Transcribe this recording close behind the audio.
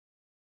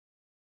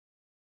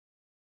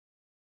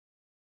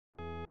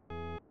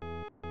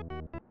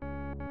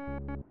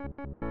Hey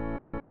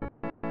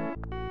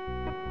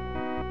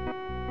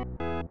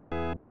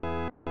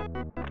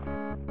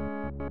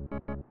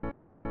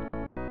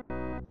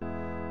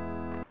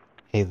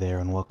there,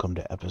 and welcome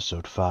to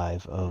episode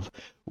 5 of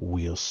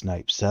Wheel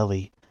Snipe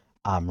Selly.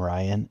 I'm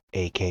Ryan,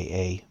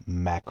 aka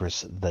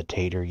Macris the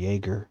Tater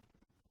Jaeger.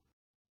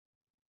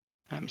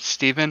 I'm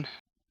Steven,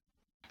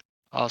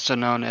 also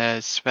known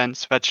as Sven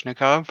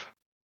Svechnikov.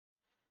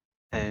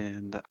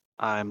 And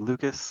I'm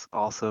Lucas,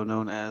 also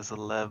known as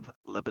Lev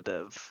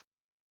Lebedev.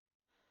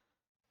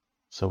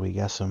 So, we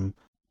got some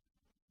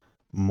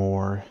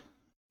more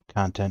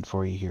content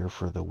for you here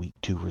for the week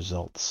 2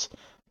 results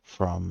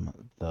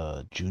from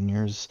the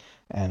juniors.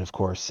 And of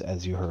course,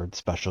 as you heard,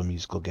 special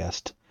musical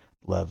guest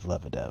Lev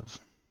Lebedev.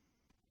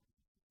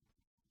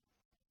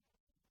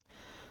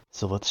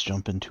 So let's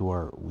jump into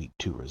our week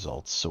 2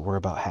 results. So we're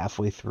about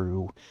halfway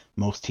through.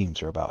 Most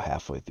teams are about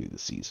halfway through the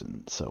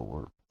season. So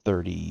we're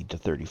 30 to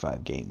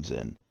 35 games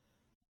in.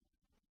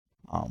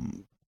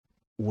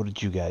 What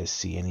did you guys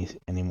see?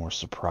 Any more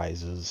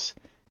surprises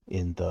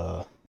in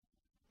the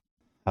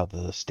how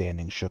the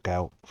standings shook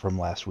out from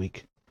last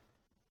week?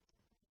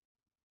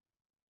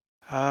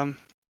 I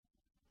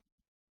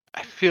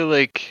feel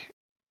like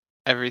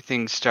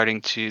everything's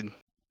starting to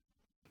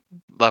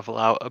level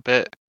out a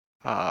bit.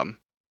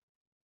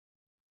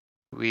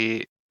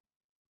 We've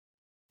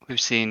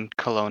seen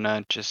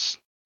Kelowna just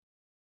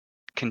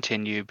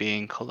continue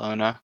being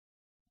Kelowna.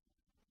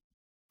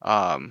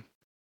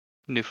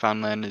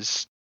 Newfoundland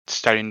is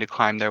starting to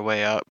climb their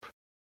way up.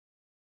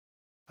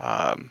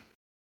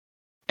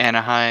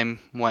 Anaheim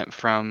went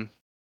from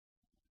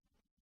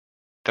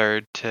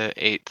 3rd to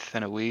 8th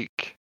in a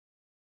week.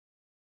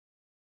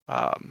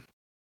 I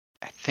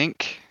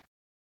think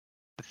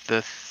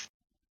the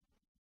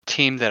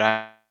team that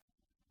I'm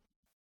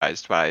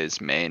surprised by is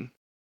Maine.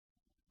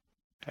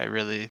 I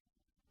really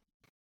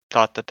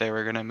thought that they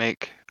were going to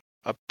make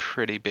a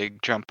pretty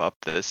big jump up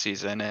this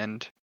season,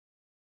 and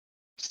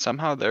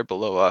somehow they're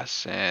below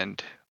us,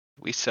 and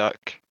we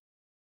suck.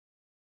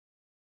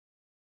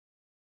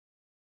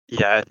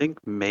 Yeah, I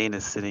think Maine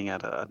is sitting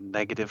at a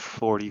negative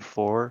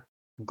 44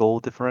 goal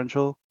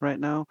differential right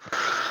now.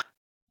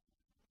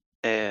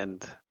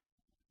 And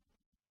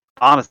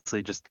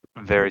honestly, just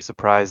very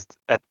surprised.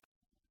 At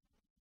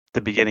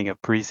the beginning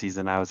of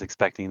preseason, I was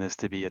expecting this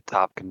to be a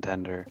top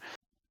contender,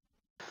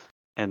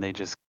 and they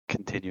just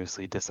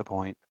continuously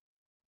disappoint.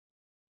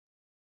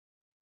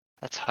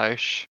 That's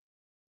harsh.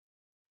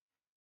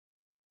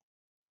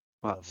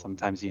 Well, Lev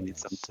sometimes you Lebedev need on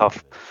some some tough.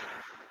 of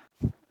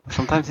it.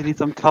 Sometimes you need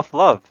some tough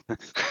love.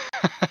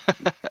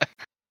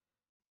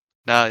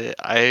 No,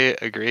 I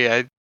agree.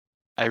 I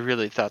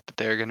really thought that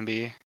they were going to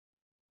be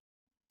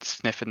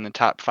sniffing the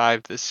top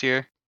 5 this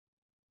year,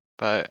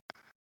 but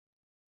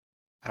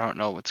I don't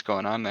know what's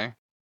going on there.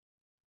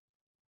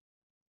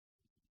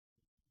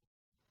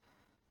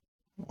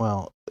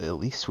 Well, at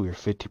least we were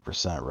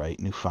 50% right.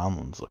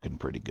 Newfoundland's looking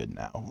pretty good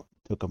now.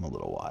 Took them a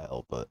little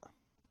while, but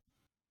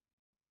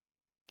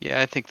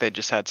Yeah, I think they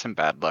just had some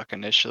bad luck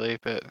initially,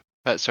 but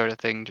that sort of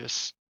thing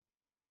just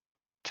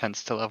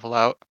tends to level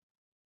out.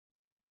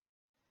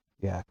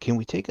 yeah. Can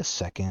we take a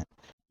second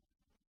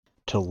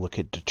to look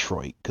at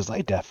Detroit? Because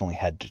I definitely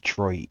had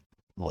Detroit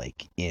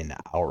like in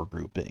our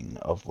grouping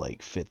of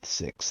like 5th,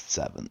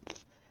 6th, 7th.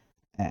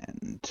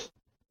 And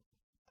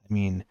I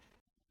mean,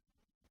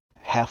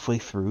 halfway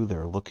through,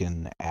 they're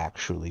looking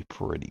actually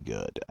pretty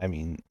good. I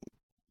mean,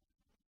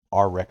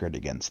 our record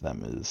against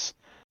them is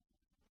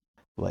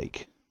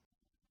like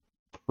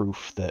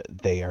proof that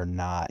they are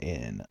not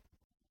in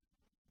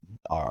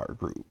our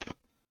group.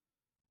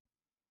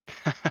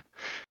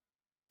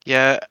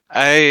 Yeah,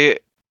 I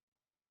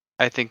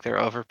think they're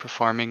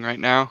overperforming right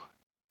now.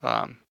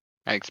 I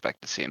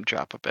expect to see them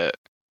drop a bit,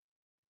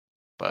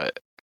 but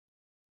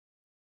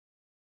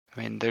I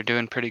mean, they're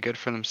doing pretty good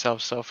for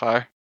themselves so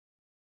far.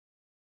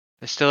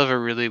 They still have a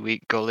really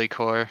weak goalie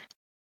core,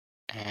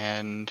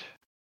 and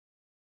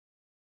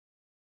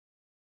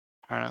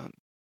I don't know,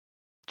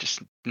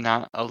 just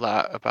not a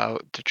lot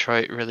about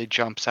Detroit really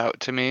jumps out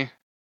to me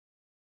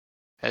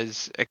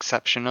as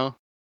exceptional,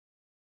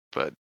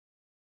 but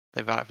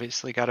they've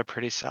obviously got a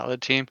pretty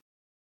solid team.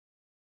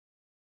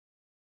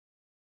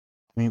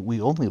 I mean,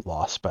 we only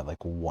lost by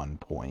like 1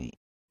 point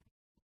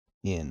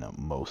in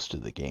most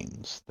of the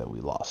games that we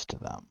lost to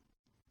them.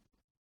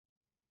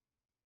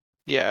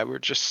 Yeah, we're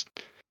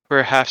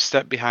a half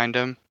step behind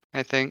them,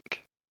 I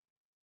think.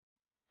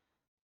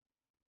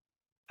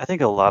 I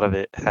think a lot of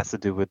it has to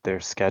do with their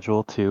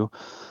schedule too.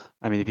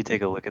 I mean, if you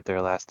take a look at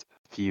their last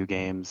few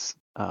games,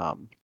 I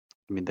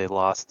mean, they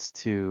lost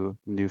to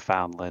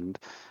Newfoundland,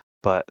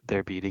 but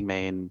they're beating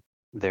Maine,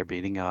 they're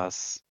beating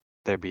us,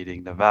 they're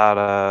beating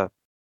Nevada,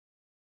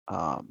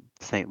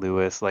 St.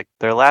 Louis. Like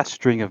their last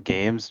string of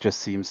games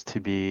just seems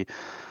to be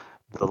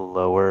the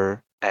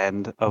lower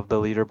end of the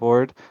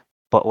leaderboard.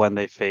 But when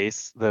they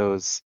face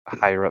those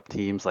higher up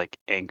teams like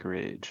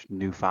Anchorage,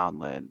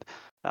 Newfoundland,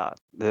 I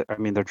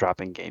mean, they're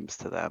dropping games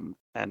to them.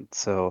 And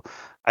so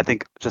I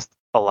think just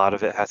a lot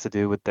of it has to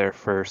do with their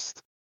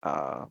first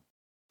uh,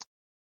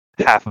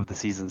 half of the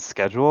season's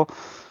schedule.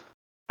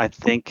 I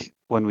think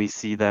when we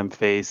see them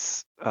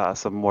face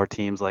some more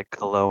teams like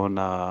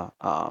Kelowna,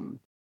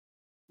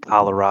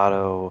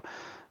 Colorado,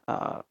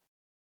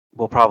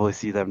 we'll probably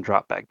see them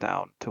drop back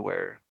down to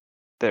where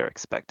they're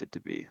expected to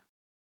be.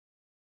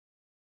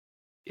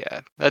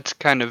 Yeah, that's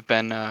kind of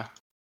been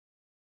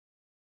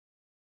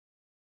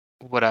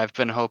what I've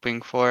been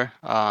hoping for.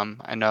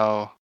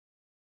 I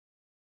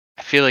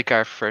feel like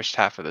our first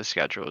half of the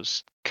schedule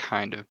is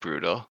kind of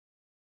brutal.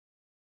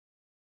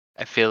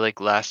 I feel like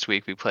last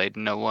week we played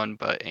no one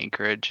but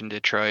Anchorage and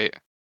Detroit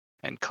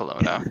and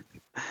Kelowna.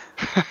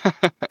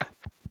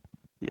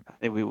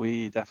 Yeah,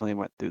 we definitely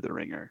went through the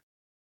ringer.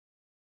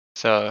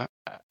 So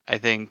I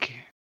think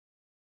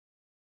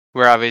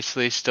we're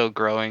obviously still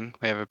growing.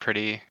 We have a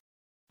pretty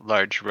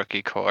large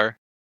rookie core,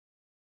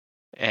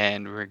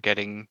 and we're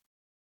getting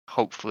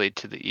hopefully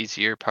to the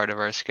easier part of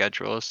our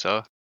schedule.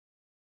 So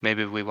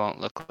maybe we won't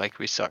look like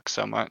we suck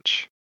so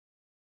much.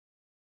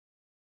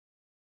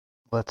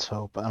 Let's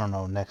hope. I don't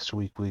know. Next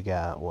week we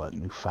got what,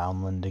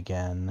 Newfoundland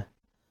again.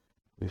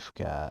 We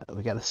got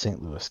a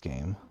St. Louis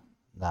game.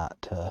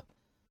 Not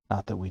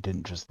that we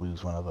didn't just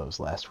lose one of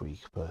those last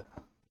week, but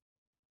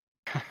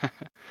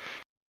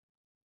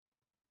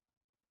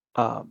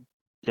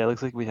Yeah, it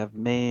looks like we have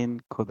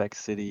Maine, Quebec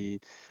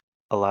City,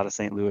 a lot of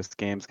St. Louis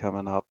games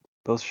coming up.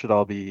 Those should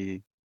all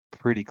be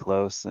pretty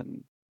close,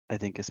 and I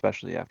think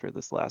especially after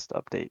this last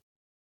update,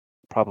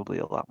 probably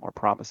a lot more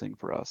promising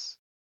for us.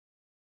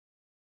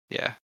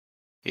 Yeah.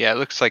 Yeah, it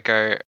looks like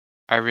our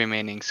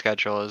remaining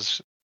schedule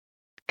is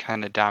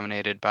kind of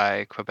dominated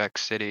by Quebec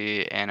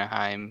City,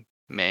 Anaheim,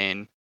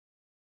 Maine,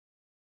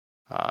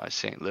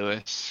 St.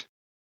 Louis.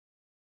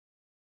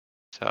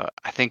 So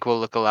I think we'll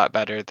look a lot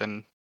better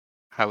than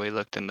how we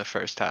looked in the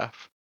first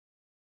half.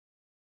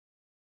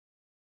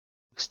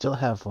 we still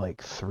have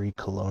like 3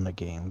 Kelowna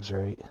games,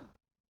 right?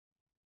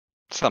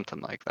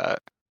 Something like that.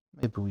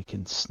 Maybe we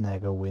can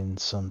snag a win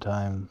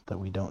sometime that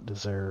we don't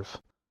deserve.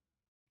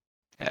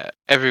 Yeah,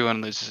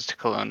 everyone loses to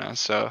Kelowna,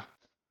 so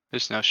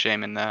there's no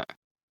shame in that.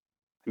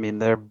 I mean,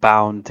 they're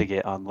bound to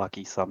get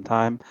unlucky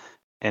sometime,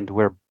 and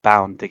we're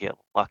bound to get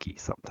lucky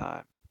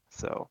sometime.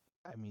 So,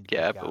 I mean, they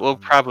Yeah, but got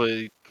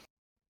unlucky.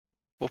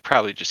 we'll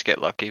probably just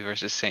get lucky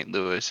versus St.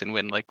 Louis and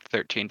win like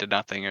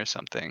 13-0 or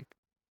something,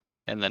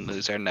 and then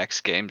lose our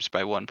next games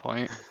by 1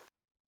 point.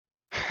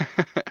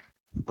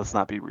 let's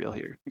not be real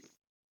here. I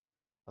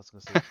was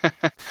gonna say,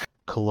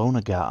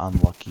 Kelowna got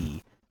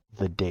unlucky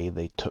the day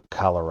they took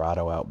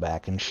Colorado out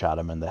back and shot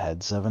him in the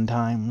head 7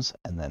 times,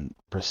 and then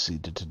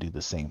proceeded to do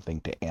the same thing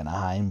to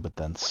Anaheim, but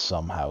then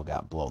somehow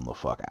got blown the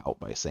fuck out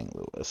by St.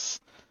 Louis.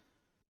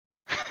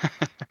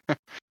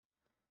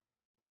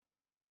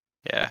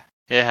 Yeah,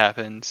 it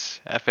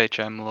happens.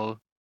 FHM will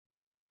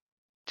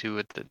do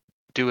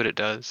what it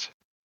does.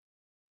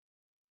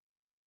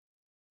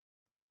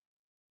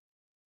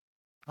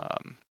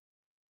 Other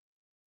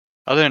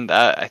than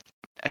that,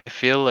 I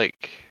feel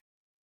like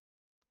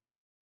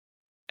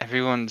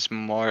everyone's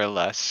more or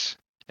less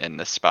in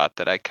the spot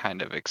that I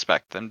kind of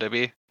expect them to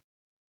be.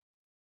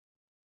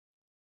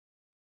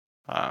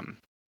 Um,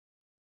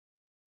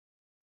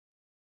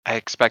 I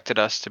expected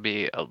us to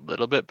be a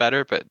little bit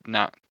better, but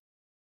not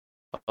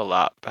a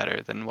lot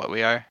better than what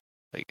we are.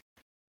 Like,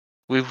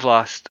 we've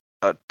lost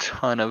a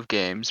ton of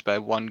games by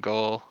 1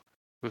 goal.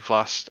 We've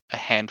lost a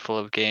handful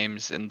of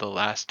games in the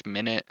last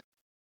minute.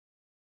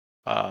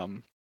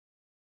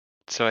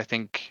 So I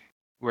think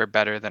we're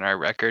better than our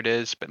record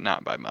is, but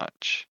not by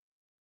much.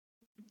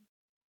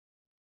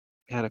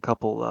 We had a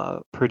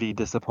couple pretty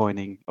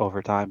disappointing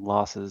overtime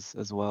losses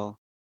as well.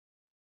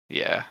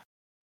 Yeah.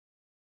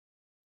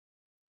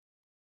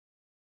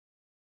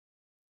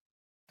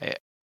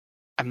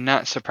 I'm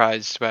not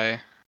surprised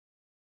by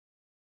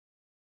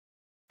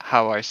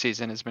how our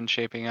season has been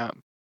shaping up,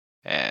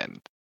 and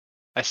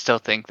I still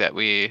think that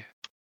we're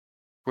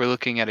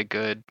looking at a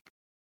good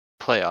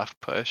playoff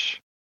push,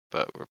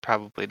 but we're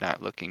probably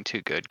not looking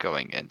too good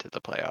going into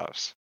the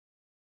playoffs.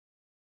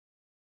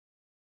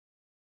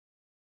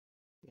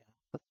 Yeah,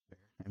 that's fair.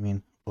 I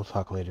mean, we'll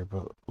talk later,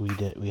 but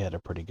we had a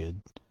pretty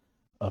good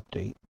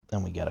update,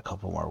 and we got a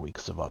couple more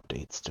weeks of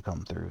updates to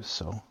come through,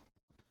 so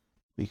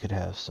we could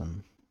have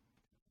some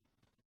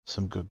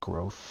good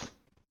growth.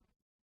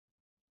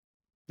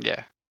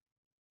 Yeah.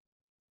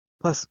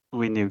 Plus,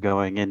 we knew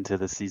going into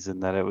the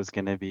season that it was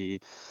going to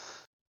be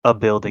a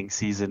building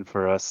season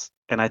for us.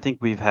 And I think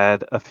we've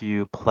had a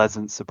few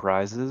pleasant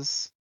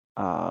surprises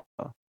out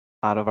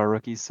of our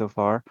rookies so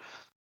far.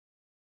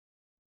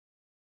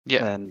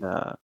 Yeah. And,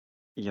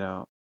 you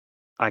know,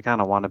 I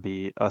kind of want to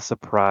be a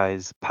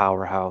surprise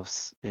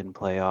powerhouse in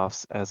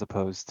playoffs as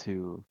opposed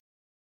to,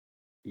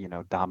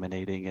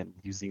 dominating and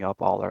using up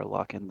all our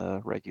luck in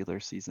the regular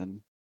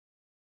season.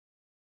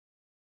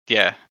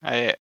 Yeah.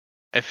 I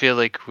feel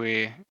like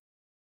we're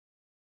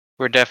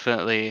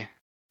definitely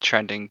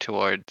trending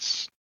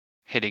towards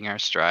hitting our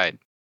stride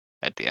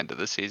at the end of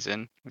the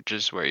season, which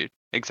is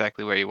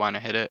exactly where you want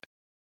to hit it.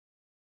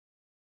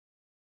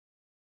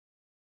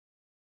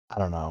 I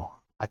don't know.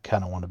 I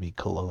kind of want to be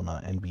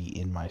Kelowna and be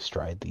in my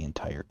stride the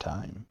entire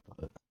time.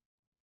 But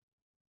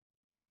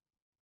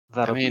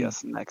That'll be mean-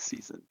 us next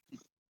season.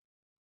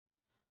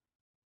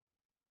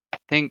 I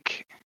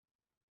think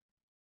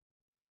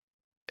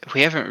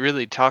we haven't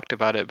really talked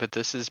about it, but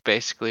this is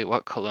basically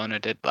what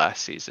Kelowna did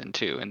last season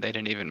too, and they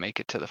didn't even make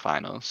it to the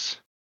finals.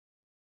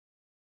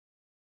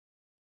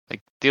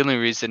 Like the only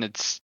reason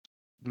it's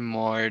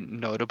more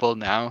notable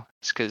now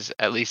is because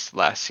at least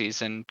last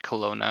season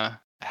Kelowna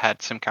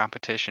had some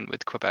competition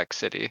with Quebec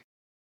City,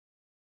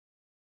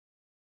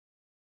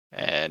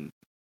 and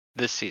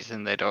this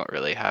season they don't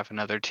really have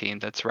another team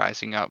that's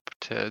rising up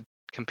to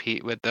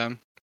compete with them.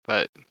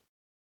 But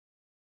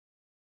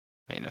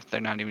I mean, if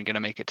they're not even going to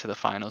make it to the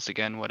finals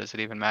again, what does it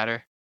even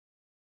matter?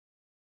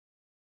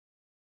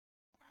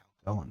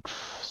 Going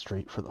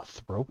straight for the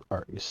throat,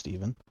 are you,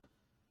 Steven?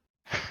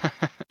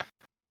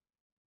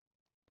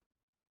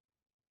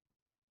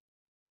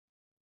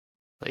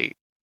 Like,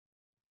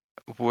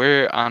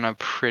 we're on a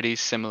pretty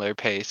similar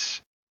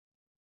pace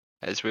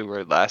as we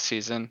were last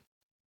season.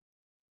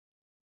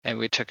 And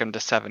we took them to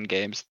 7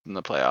 games in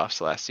the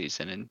playoffs last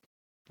season and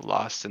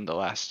lost in the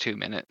last 2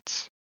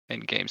 minutes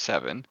in game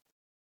 7.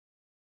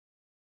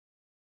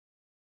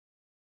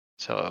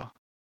 So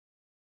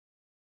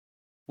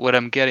what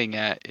I'm getting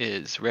at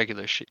is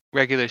regular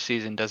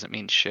season doesn't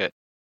mean shit.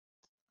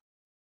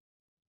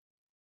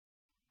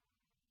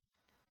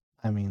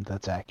 I mean,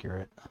 that's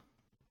accurate.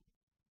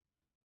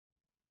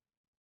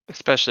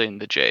 Especially in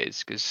the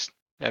Jays, because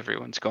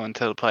everyone's going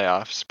to the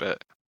playoffs,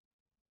 but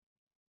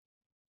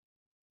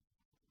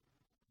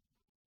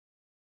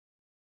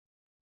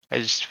I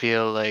just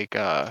feel like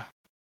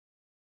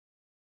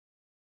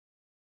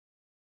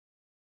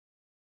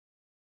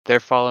they're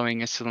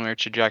following a similar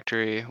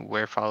trajectory.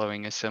 We're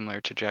following a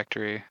similar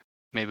trajectory.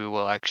 Maybe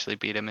we'll actually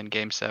beat them in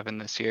game 7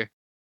 this year.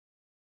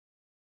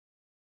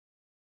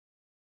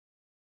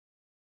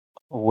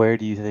 Where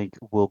do you think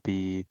we'll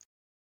be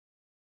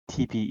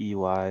TPE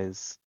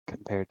wise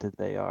compared to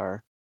they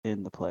are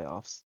in the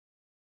playoffs?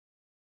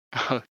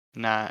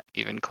 Not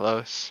even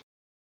close.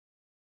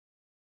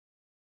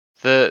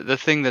 The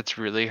thing that's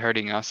really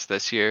hurting us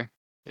this year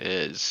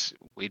is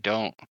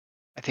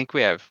I think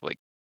we have like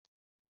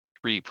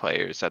 3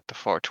 players at the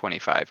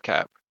 425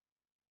 cap.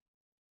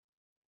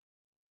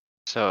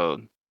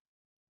 So,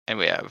 and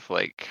we have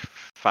like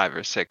 5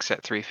 or 6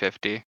 at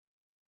 350,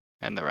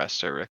 and the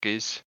rest are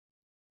rookies.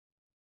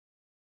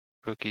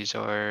 Rookies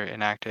or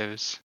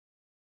inactives.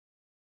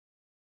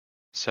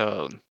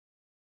 So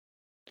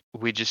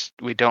we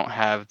don't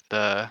have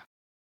the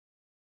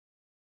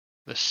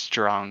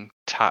strong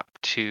top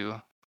 2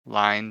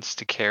 lines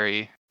to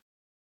carry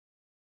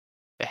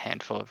a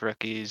handful of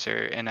rookies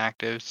or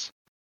inactives.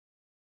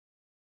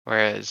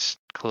 Whereas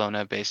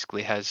Kelowna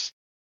basically has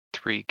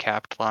 3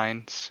 capped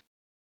lines.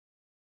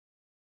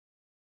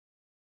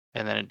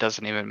 And then it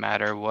doesn't even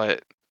matter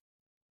what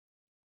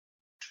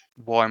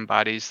warm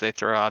bodies they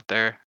throw out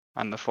there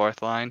on the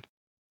 4th line.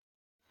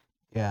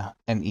 Yeah,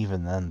 and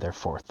even then, their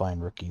fourth line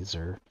rookies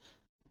are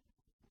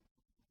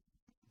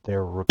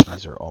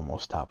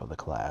almost top of the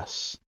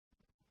class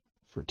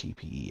for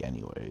TPE,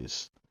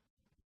 anyways.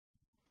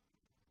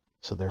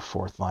 So their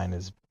fourth line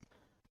is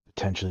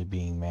potentially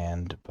being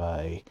manned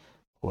by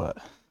what?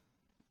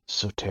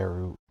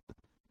 Satoru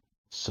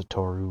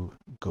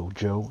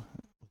Gojo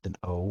with an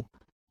O,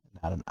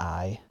 not an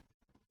I.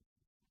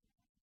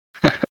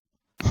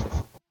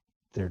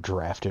 They're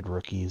drafted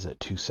rookies at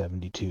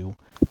 272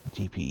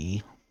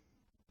 TPE.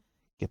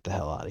 Get the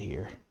hell out of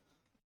here.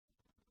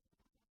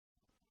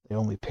 They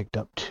only picked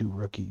up 2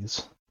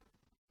 rookies.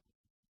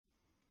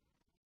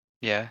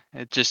 Yeah,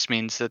 it just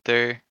means that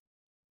they're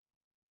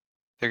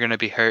gonna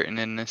be hurting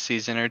in a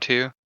season or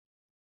 2.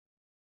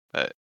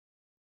 But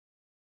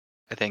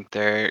I think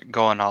they're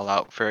going all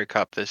out for a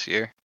cup this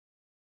year.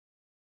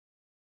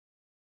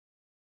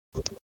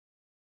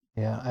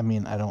 Yeah, I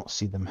mean, I don't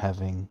see them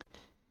having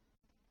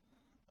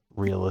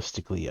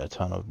realistically a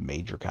ton of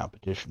major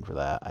competition for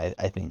that.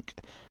 I think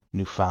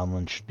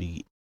Newfoundland should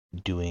be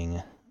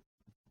doing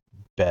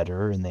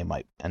better, and they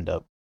might end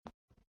up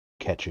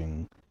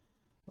catching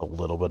a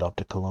little bit up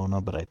to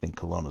Kelowna, but I think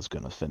Kelowna's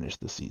going to finish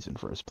the season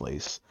first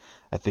place.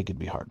 I think it'd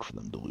be hard for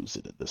them to lose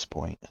it at this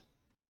point.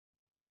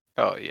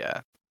 Oh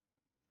yeah.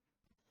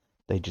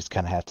 They just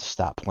kind of have to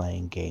stop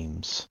playing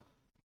games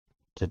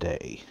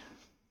today.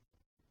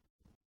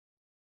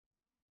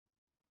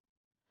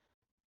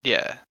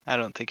 Yeah, I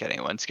don't think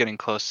anyone's getting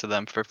close to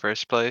them for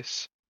first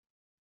place.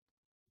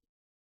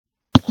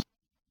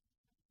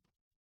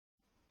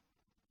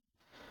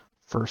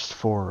 First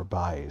 4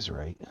 buys,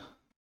 right?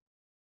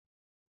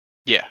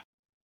 Yeah.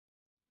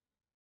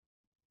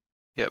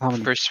 Yep. How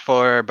many- First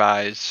 4 are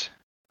buys.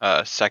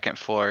 Second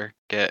 4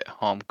 get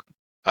home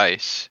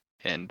ice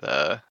in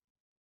the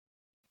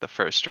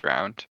first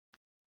round.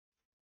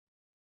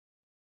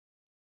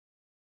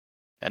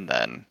 And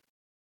then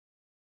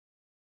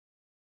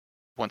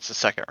once the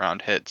second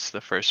round hits,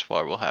 the first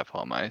 4 will have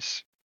home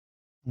ice.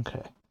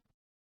 Okay.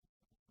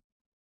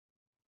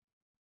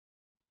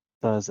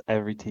 Does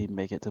every team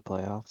make it to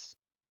playoffs?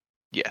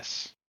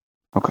 Yes.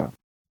 Okay.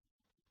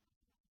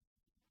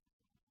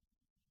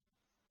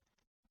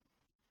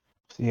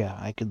 Yeah,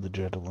 I could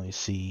legitimately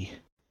see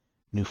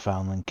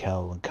Newfoundland,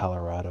 Cal, and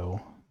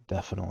Colorado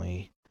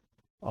definitely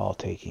all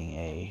taking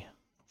a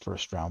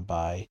first round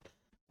bye,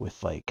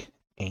 with like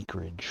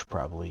Anchorage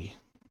probably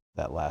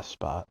that last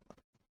spot.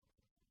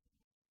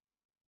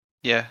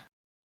 Yeah,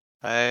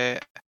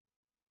 I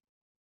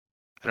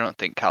don't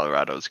think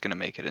Colorado's gonna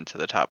make it into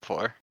the top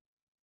 4,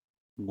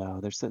 No,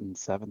 they're sitting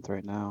 7th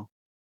right now.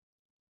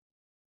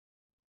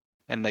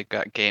 and they've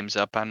got games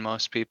up on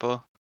most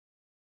people.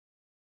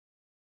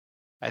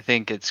 I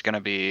think it's gonna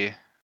be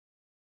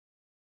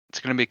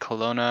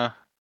Kelowna,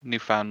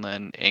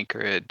 Newfoundland,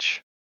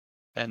 Anchorage,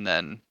 and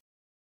then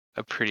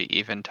a pretty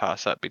even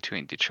toss up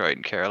between Detroit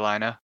and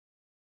Carolina.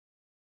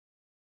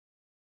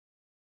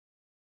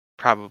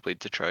 Probably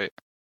Detroit.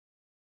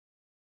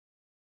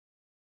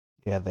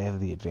 Yeah, they have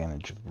the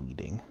advantage of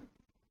leading.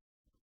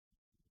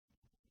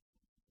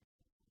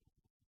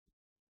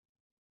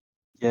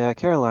 Yeah,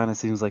 Carolina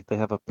seems like they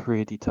have a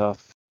pretty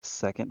tough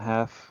second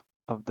half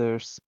of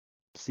their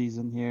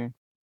season here.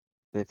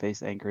 They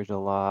face Anchorage a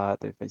lot.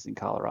 They're facing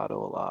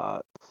Colorado a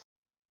lot.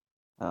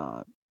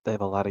 Uh, they have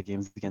a lot of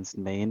games against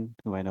Maine,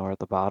 who I know are at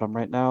the bottom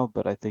right now,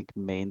 but I think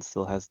Maine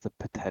still has the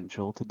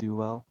potential to do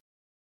well.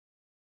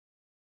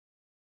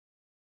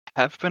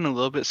 Have been a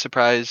little bit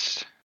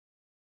surprised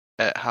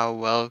at how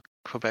well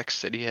Quebec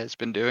City has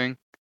been doing.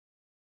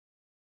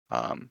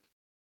 I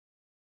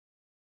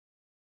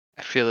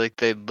feel like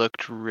they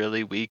looked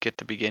really weak at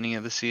the beginning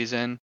of the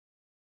season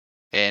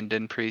and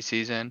in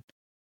preseason,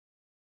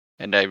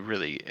 and I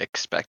really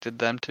expected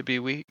them to be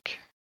weak,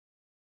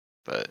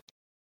 but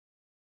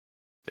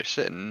they're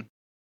sitting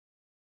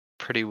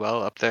pretty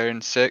well up there in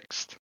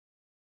 6th.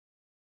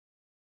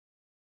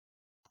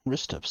 I'm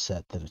just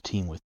upset that a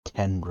team with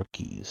 10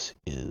 rookies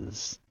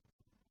is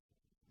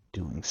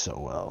doing so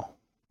well.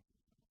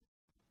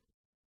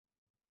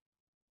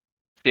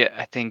 Yeah,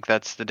 I think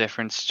that's the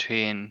difference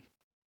between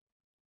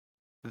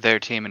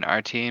their team and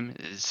our team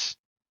is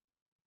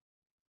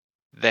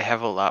they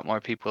have a lot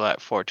more people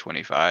at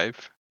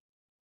 425,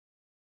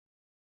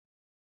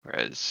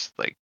 whereas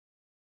like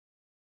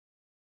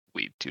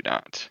we do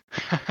not.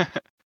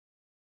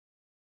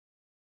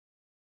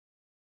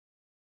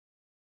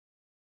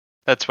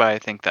 That's why I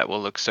think that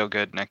will look so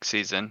good next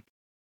season,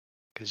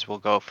 because we'll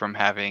go from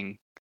having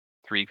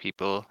 3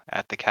 people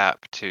at the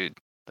cap to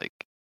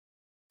like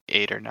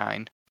 8 or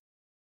 9.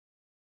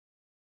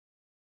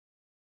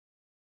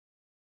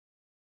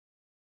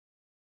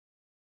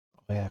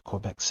 Oh yeah,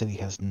 Quebec City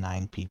has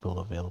 9 people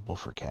available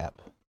for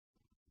cap.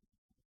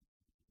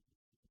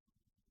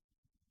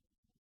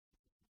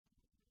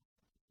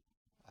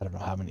 I don't know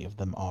how many of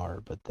them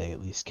are, but they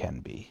at least can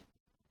be.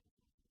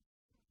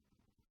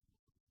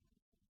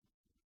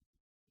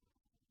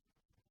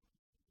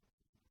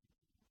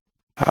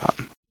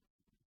 Um,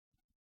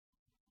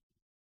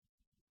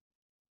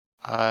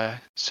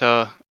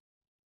 so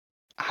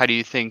how do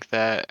you think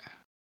that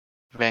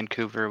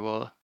Vancouver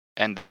will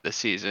end the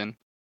season?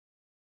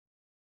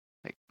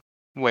 Like,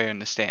 where in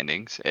the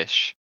standings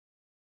ish?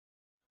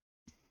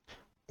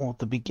 Well, at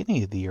the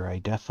beginning of the year, I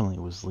definitely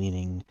was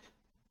leaning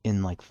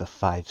in like the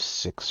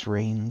 5-6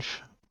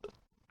 range.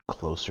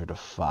 Closer to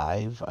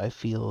 5, I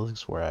feel,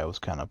 is where I was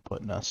kind of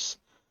putting us.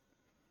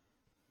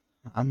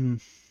 I'm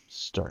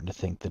starting to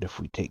think that if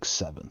we take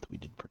 7th, we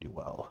did pretty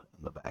well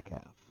in the back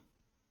half.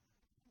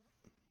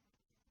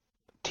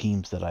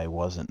 Teams that I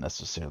wasn't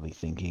necessarily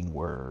thinking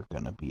were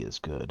going to be as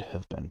good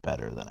have been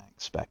better than I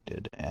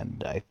expected,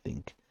 and I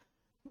think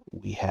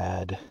we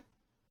had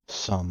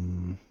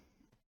some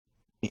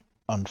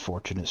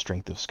unfortunate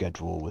strength of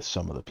schedule with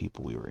some of the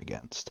people we were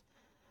against.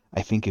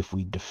 I think if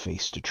we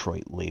defaced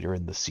Detroit later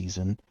in the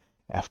season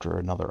after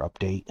another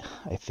update,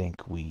 I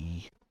think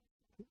we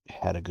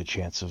had a good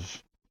chance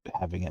of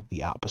having it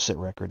the opposite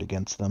record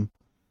against them.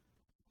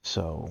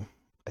 So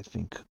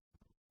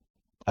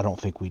I don't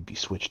think we'd be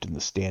switched in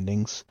the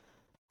standings,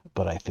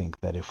 but I think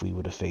that if we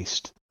would have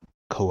faced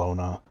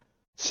Kelowna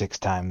 6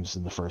 times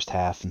in the first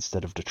half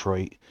instead of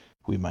Detroit,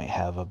 we might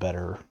have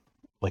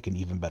an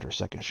even better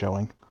second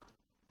showing.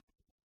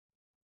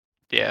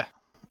 Yeah.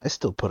 I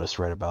still put us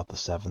right about the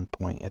 7th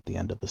point at the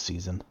end of the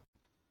season.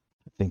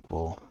 I think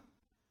we'll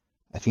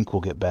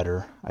get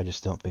better. I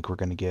just don't think we're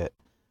going to get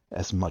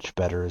as much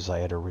better as I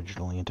had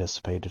originally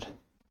anticipated.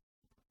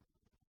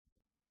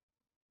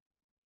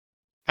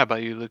 How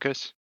about you,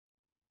 Lucas?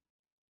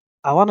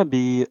 I want to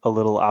be a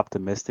little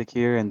optimistic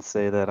here and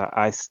say that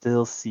I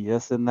still see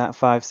us in that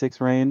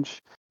 5-6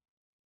 range.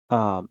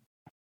 Um,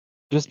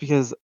 just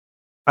because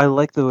I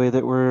like the way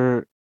that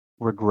we're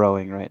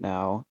growing right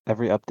now.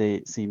 Every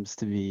update seems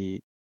to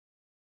be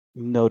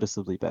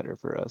noticeably better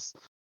for us.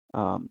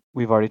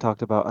 We've already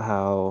talked about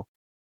how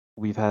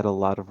we've had a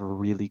lot of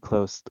really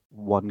close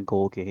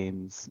 1-goal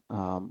games,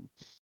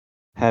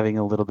 having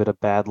a little bit of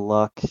bad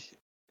luck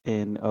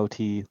in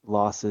OT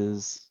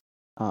losses.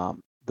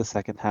 The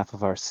second half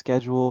of our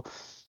schedule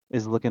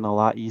is looking a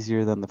lot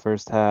easier than the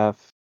first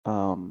half.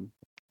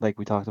 Like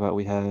we talked about,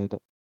 we had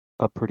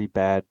a pretty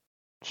bad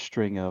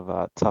string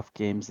of tough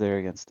games there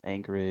against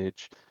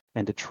Anchorage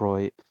and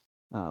Detroit.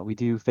 We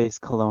do face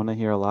Kelowna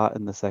here a lot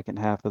in the second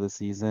half of the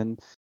season,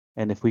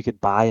 and if we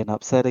could buy an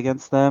upset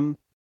against them,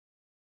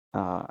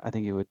 I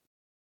think it would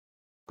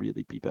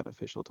really be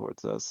beneficial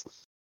towards us.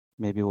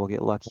 Maybe we'll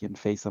get lucky and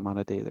face them on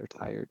a day they're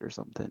tired or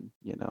something,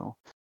 you know.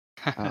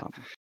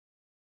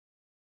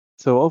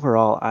 So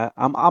overall,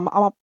 I'm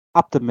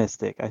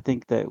optimistic. I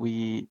think that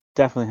we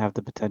definitely have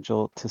the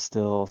potential to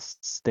still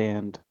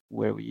stand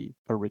where we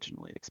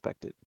originally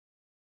expected.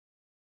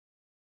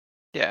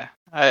 Yeah,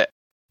 I'll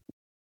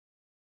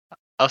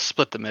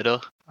split the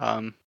middle.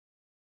 I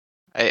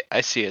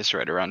see us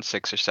right around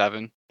 6 or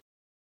 7.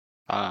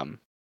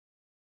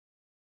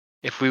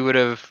 If we would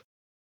have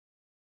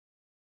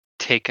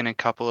taken a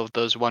couple of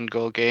those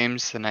 1-goal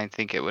games, then I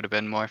think it would have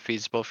been more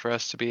feasible for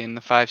us to be in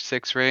the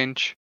 5-6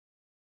 range.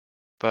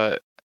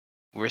 But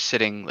we're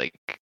sitting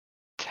like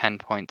 10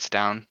 points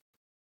down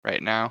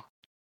right now.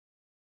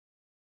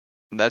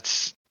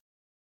 That's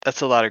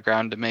a lot of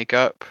ground to make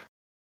up.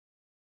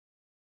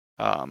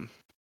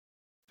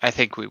 I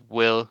think we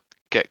will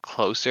get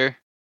closer.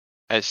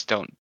 I just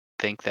don't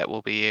think that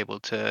we'll be able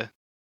to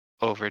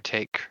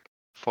overtake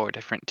 4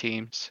 different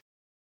teams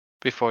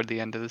before the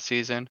end of the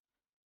season.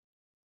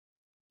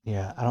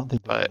 Yeah, I don't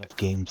think there's But enough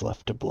games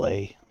left to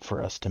play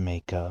for us to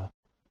make a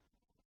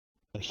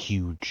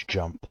huge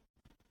jump.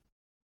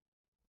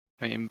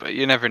 I mean, but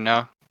you never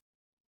know.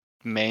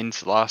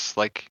 Maine's lost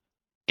like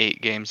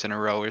 8 games in a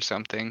row or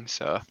something,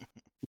 so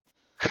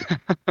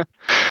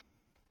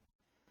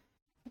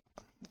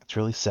It's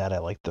really sad. I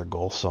like their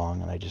goal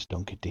song, and I just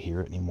don't get to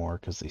hear it anymore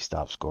because they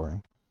stopped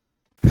scoring.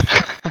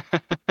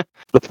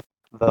 The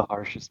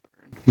harshest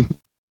burn.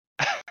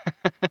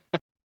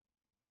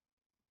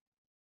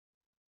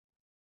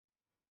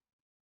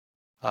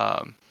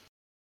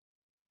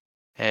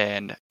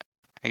 And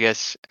I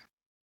guess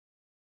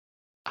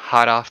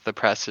hot off the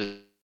presses,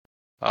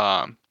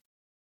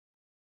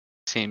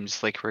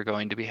 seems like we're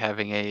going to be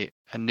having a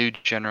new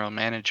general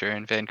manager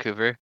in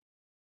Vancouver.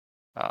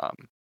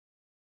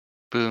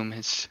 Boom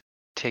has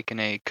taken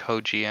a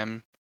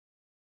co-GM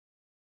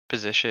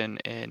position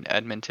in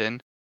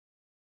Edmonton.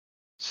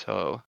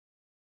 So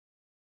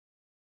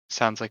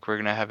sounds like we're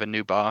gonna have a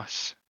new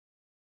boss.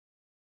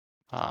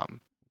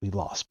 We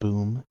lost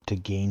Boom to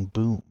gain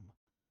Boom.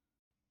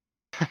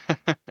 He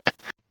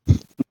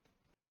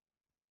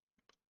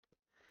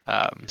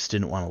just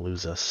didn't want to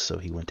lose us, so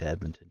he went to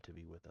Edmonton to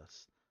be with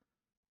us.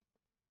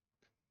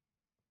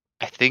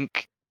 I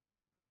think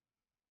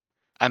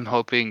I'm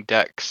hoping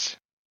Dex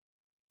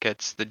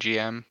gets the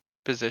GM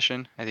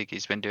position. I think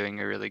he's been doing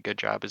a really good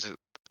job as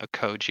a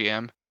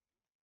co-GM.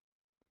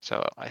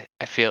 So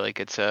I feel like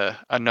it's a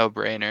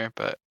no-brainer,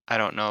 but I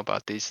don't know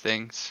about these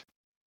things.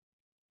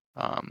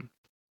 I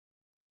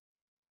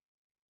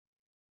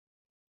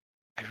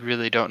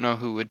really don't know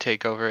who would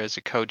take over as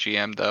a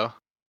co-GM though.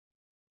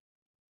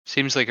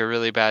 Seems like a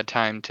really bad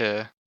time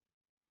to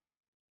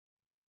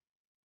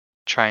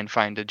try and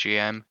find a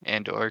GM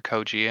and or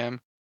co-GM.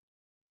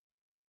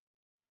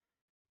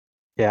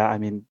 Yeah, I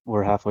mean,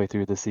 we're halfway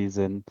through the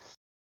season.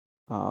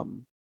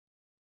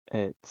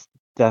 It's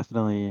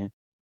definitely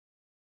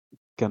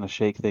gonna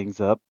shake things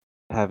up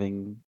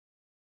having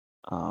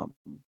um,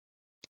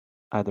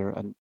 either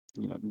a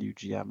new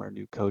GM or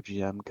new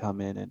co-GM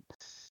come in and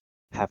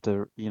have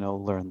to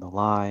learn the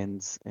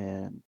lines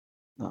and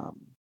um,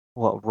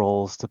 what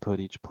roles to put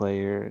each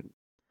player and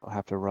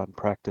have to run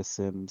practice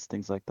sims,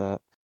 things like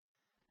that.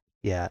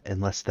 Yeah,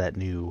 unless that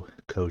new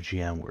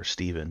co-GM were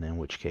Steven, in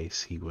which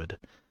case he would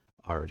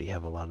already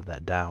have a lot of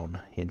that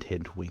down. Hint,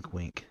 hint, wink,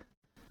 wink.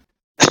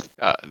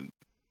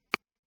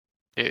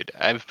 Dude,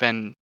 I've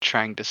been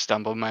trying to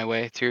stumble my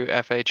way through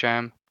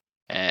FHM,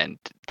 and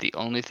the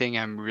only thing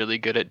I'm really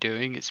good at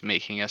doing is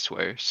making us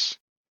worse.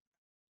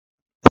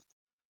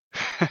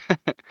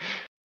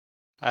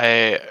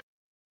 I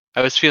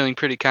was feeling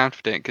pretty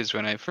confident because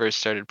when I first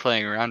started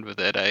playing around with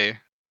it, I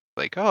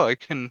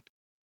can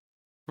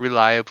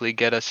reliably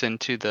get us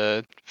into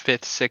the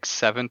 5th, 6th,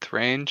 7th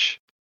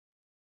range.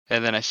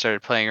 And then I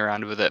started playing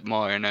around with it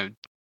more, and I'm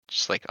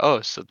just like,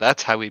 oh, so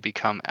that's how we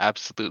become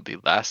absolutely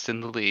last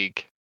in the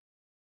league.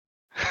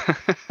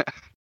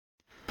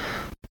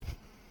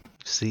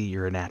 See,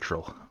 you're a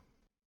natural.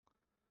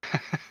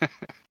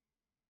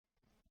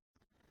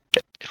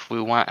 If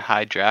we want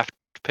high draft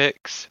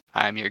picks,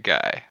 I'm your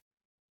guy.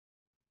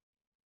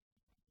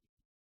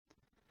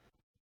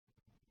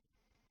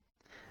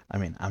 I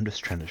mean, I'm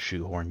just trying to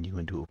shoehorn you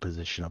into a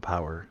position of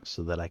power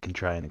so that I can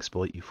try and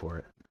exploit you for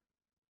it.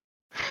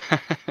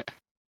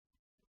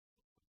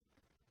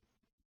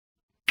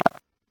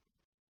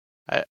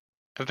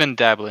 I've been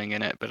dabbling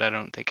in it, but I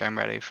don't think I'm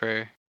ready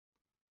for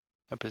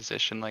a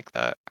position like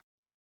that.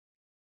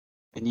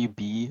 Can you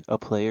be a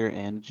player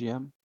and a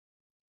GM?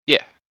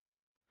 Yeah.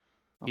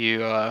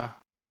 Okay.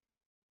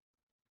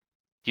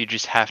 You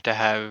just have to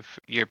have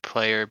your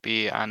player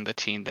be on the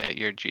team that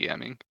you're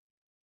GMing.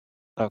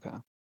 Okay.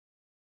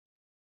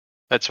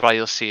 That's why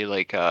you'll see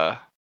like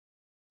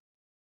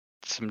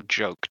some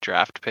joke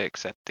draft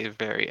picks at the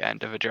very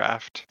end of a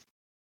draft.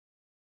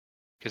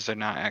 Because they're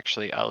not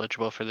actually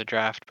eligible for the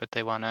draft, but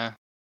they want to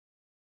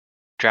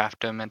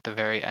draft him at the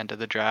very end of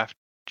the draft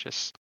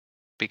just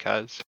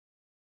because.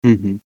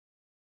 Mm-hmm.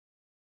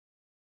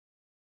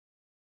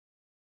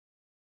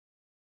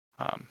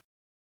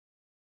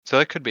 So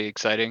that could be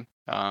exciting.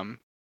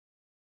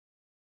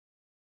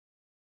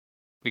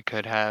 We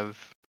could have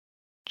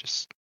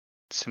just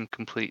some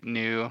complete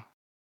new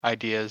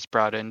ideas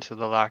brought into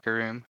the locker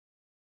room.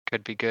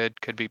 Could be good,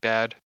 could be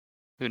bad.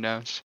 Who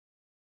knows?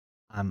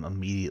 I'm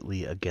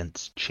immediately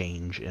against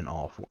change in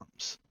all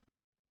forms.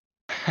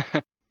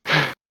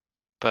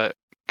 But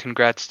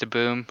congrats to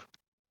Boom,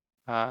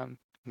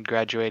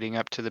 graduating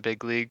up to the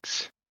big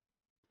leagues.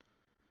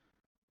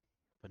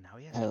 But now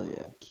he has Hell to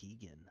yeah. roll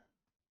Keegan.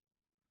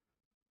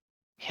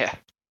 Yeah,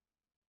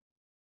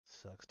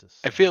 Sucks to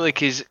I feel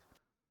suck.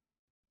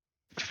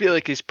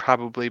 like he's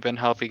probably been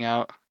helping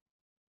out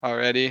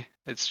already.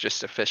 It's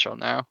just official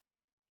now.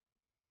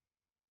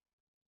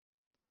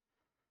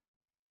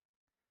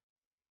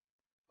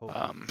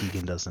 Hopefully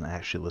Keegan doesn't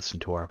actually listen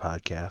to our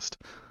podcast.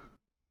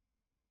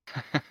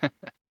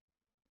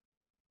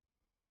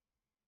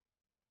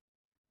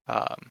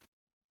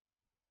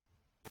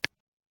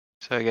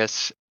 So I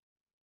guess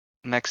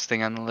next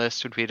thing on the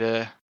list would be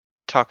to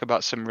talk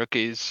about some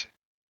rookies.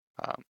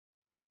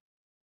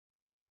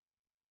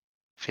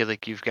 Feel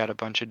like you've got a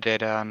bunch of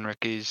data on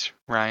rookies,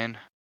 Ryan.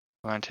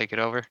 Want to take it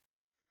over?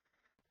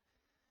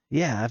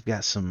 Yeah, I've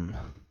got some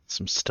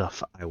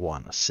stuff I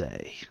want to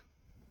say.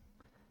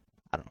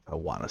 I don't know if I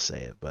want to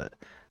say it, but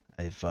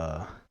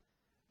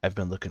I've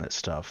been looking at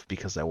stuff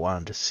because I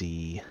wanted to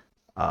see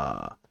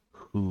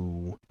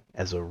who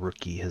as a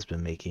rookie has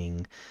been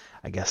making,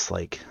 I guess,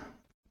 like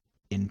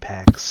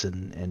impacts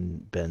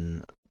and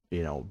been,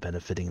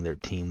 benefiting their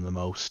team the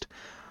most.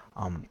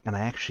 And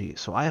I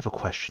have a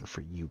question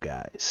for you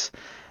guys.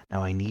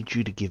 Now I need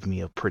you to give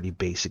me a pretty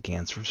basic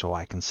answer so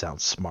I can sound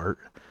smart.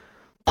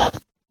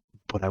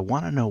 But I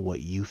want to know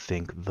what you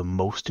think the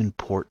most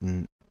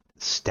important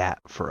stat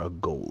for a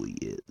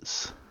goalie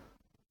is.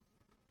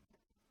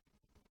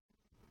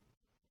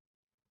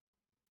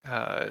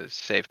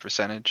 Save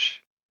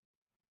percentage.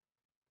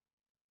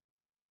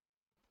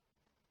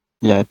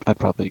 Yeah, I'd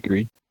probably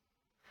agree.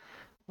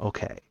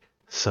 Okay,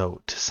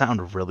 so to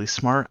sound really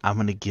smart, I'm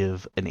going to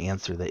give an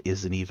answer that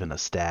isn't even a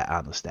stat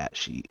on the stat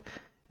sheet.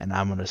 And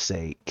I'm going to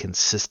say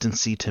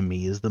consistency to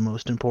me is the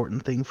most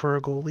important thing for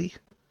a goalie.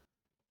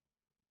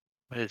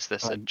 What is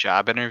this? A Um,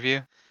 job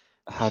interview?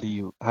 How do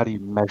you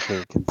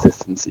measure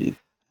consistency?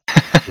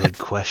 Good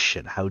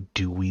question. How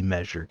do we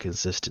measure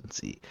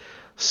consistency?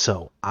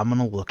 So I'm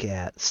going to look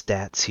at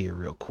stats here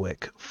real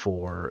quick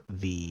for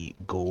the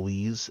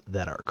goalies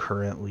that are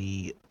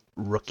currently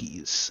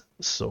rookies.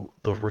 So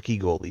the rookie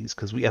goalies,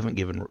 because we haven't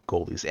given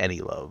goalies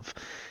any love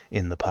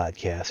in the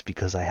podcast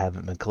because I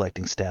haven't been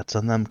collecting stats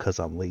on them because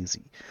I'm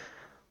lazy.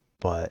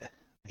 But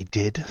I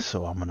did,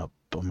 so I'm gonna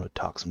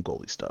talk some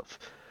goalie stuff.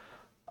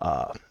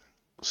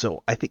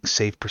 So I think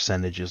save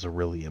percentage is a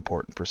really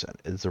important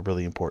It's a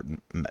really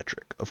important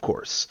metric, of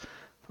course.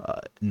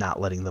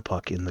 Not letting the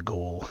puck in the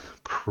goal,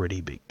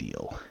 pretty big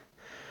deal.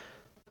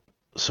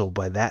 So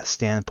by that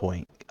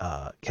standpoint,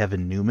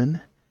 Kevin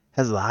Newman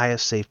has the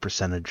highest save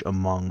percentage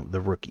among the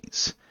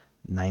rookies,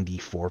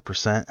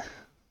 94%,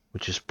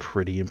 which is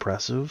pretty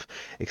impressive,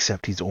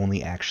 except he's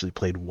only actually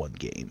played one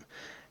game,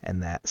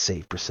 and that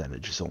save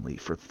percentage is only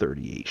for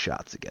 38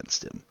 shots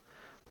against him.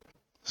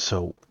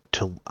 So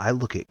I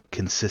look at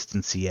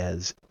consistency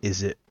as,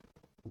 is it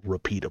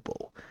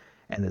repeatable?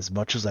 And as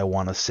much as I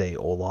want to say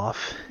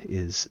Olaf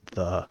is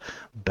the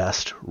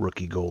best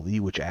rookie goalie,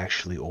 which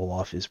actually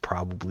Olaf is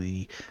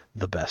probably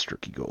the best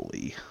rookie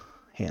goalie,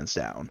 hands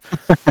down.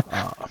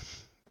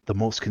 The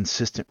most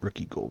consistent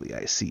rookie goalie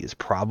I see is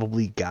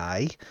probably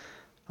Guy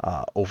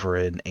over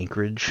in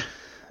Anchorage.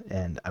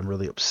 And I'm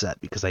really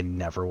upset because I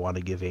never want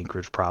to give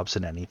Anchorage props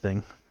in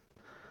anything.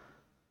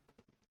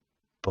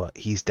 But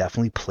he's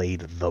definitely played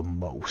the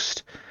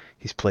most.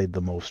 He's played the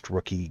most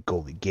rookie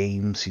goalie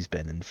games. He's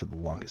been in for the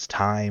longest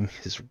time.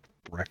 His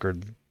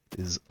record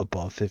is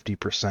above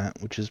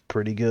 50%, which is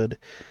pretty good.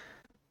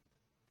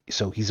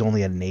 So he's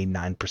only at an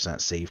 89%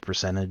 save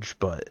percentage,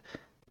 but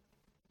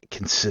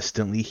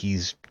consistently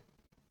he's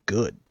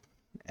good.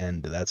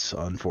 And that's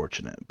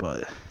unfortunate,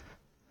 but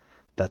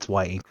that's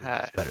why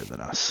Anchorage is better than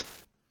us.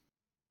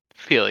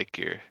 Feel like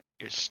you're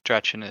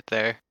stretching it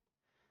there.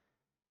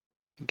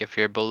 If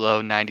you're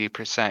below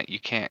 90%, you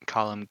can't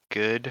call him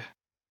good. I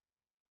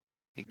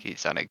think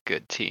he's on a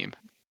good team.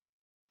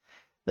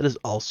 That is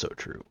also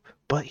true,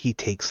 but he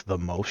takes the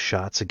most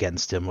shots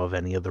against him of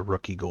any of the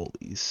rookie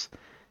goalies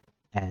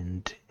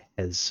and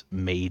has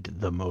made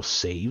the most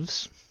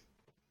saves.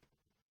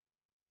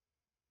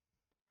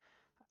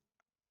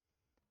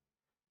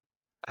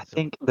 I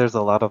think there's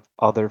a lot of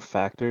other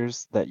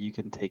factors that you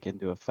can take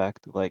into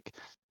effect, like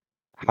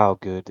how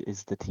good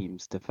is the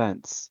team's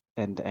defense?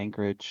 And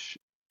Anchorage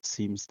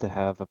seems to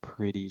have a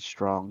pretty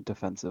strong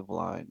defensive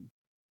line.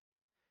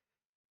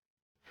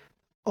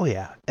 Oh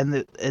yeah, and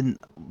the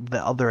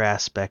other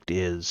aspect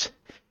is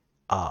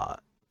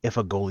if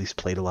a goalie's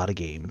played a lot of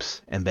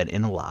games and been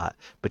in a lot,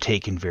 but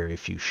taken very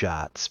few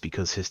shots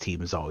because his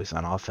team is always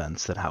on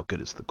offense, then how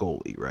good is the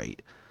goalie,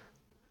 right?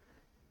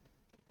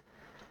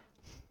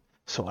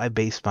 So I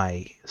base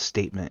my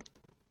statement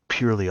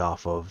purely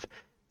off of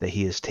that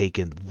he has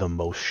taken the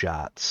most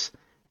shots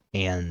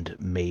and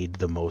made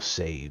the most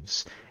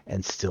saves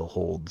and still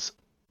holds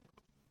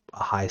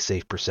a high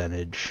save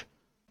percentage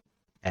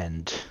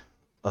and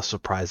a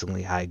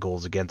surprisingly high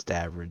goals against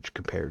average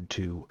compared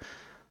to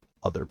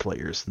other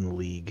players in the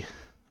league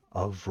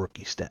of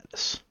rookie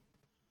status.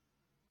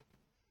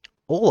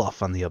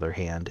 Olaf, on the other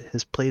hand,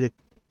 has played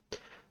a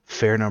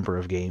fair number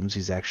of games.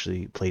 He's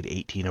actually played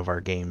 18 of our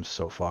games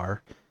so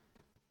far,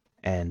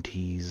 and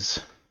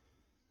he's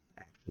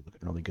actually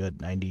looking really good.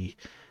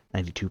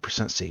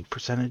 92% save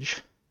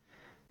percentage.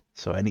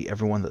 So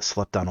everyone that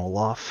slept on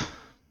Olaf,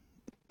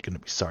 gonna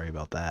be sorry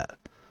about that.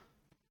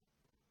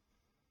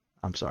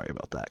 I'm sorry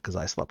about that because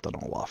I slept on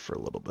Olaf for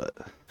a little bit.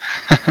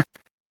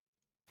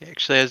 He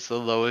actually has the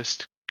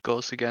lowest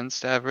goals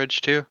against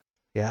average too.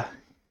 Yeah,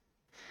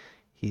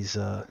 he's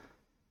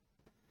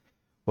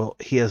well,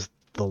 he has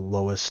the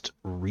lowest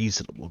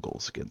reasonable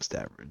goals against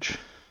average.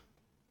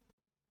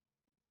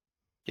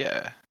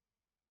 Yeah.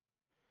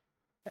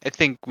 I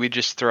think we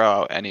just throw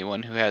out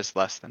anyone who has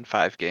less than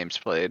 5 games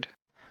played.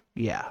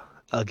 Yeah,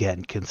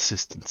 again,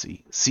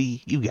 consistency.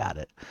 See, you got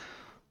it.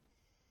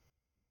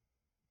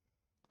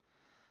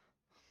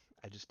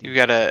 I just You need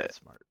to gotta be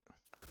smart.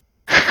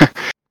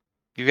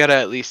 you gotta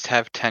at least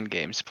have 10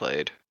 games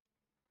played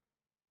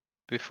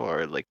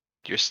before like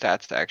your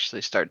stats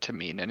actually start to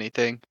mean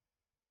anything.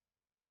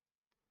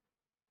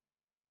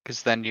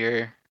 Because then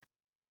you're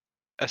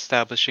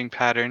establishing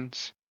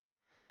patterns.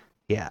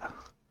 Yeah.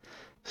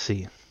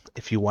 See,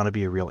 if you want to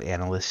be a real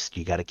analyst,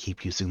 you got to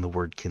keep using the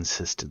word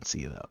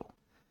consistency, though.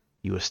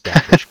 You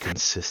establish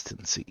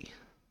consistency.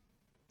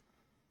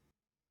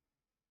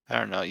 I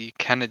don't know, you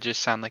kind of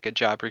just sound like a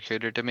job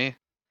recruiter to me.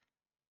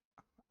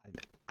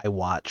 I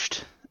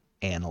watched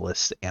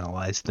analysts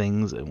analyze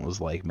things and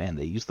was like, man,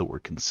 they use the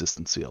word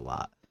consistency a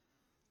lot.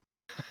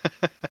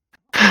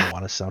 I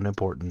want to sound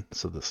important,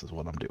 so this is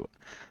what I'm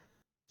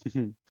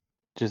doing.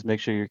 Just make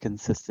sure you're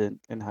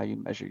consistent in how you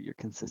measure your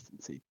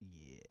consistency.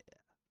 Yeah.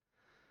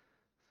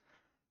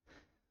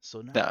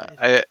 So now Nah,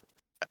 that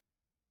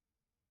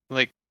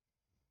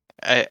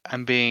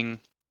I'm being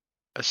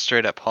a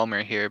straight up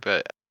homer here,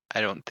 but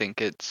I don't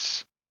think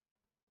it's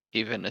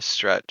even a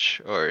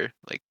stretch or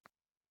like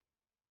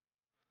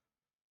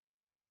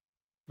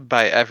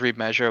by every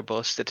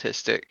measurable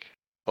statistic,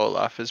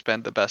 Olaf has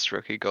been the best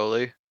rookie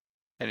goalie,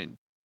 and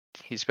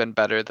he's been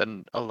better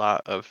than a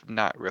lot of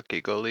not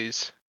rookie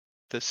goalies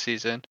this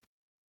season.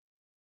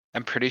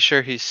 I'm pretty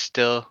sure he's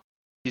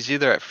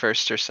either at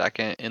first or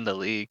second in the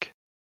league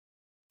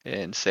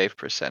in save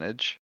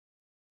percentage.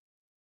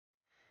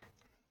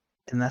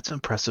 and that's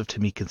impressive to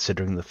me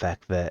considering the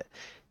fact that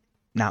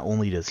not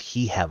only does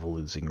he have a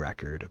losing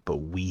record, but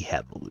we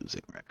have a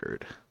losing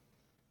record.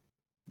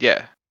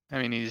 Yeah,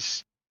 I mean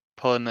he's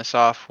pulling this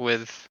off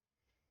with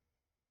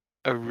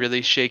a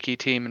really shaky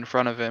team in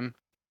front of him.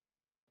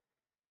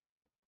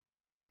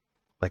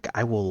 Like,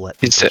 I will let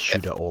It's people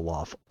shoot at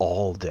Olaf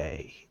all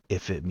day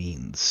if it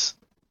means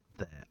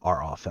that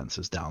our offense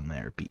is down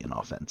there being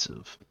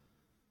offensive.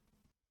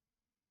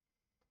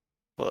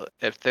 Well,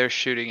 if they're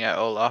shooting at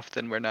Olaf,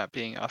 then we're not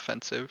being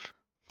offensive.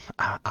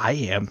 I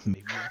am.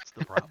 Maybe that's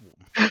the problem.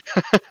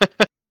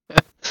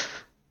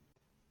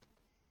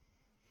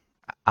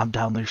 I'm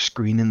down there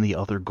screening the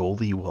other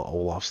goalie while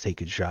Olaf's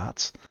taking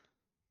shots.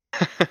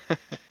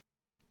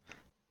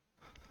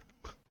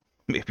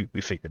 Maybe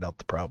we figured out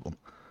the problem.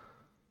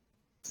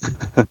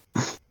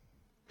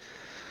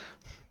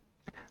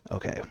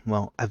 Okay,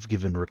 well, I've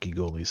given rookie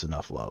goalies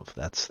enough love.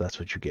 That's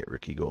what you get,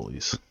 rookie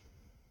goalies.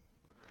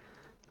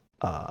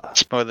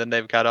 It's more than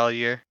they've got all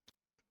year.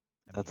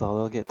 That's all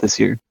they'll get this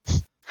year.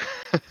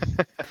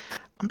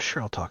 I'm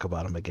sure I'll talk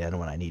about them again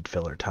when I need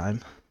filler time.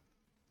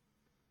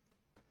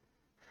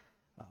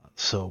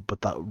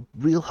 But the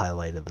real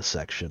highlight of the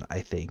section,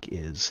 I think,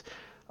 is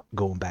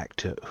going back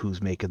to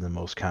who's making the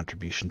most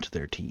contribution to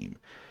their team.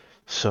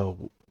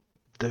 So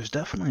there's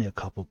definitely a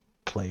couple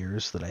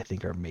players that I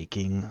think are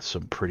making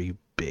some pretty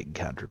big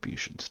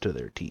contributions to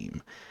their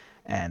team.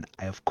 And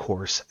I, of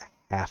course,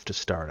 have to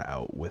start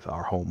out with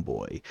our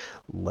homeboy,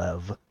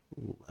 Lev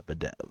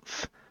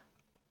Lebedev.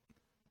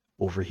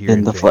 Over here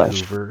in the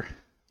Vancouver. flesh.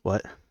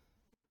 What?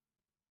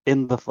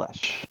 In the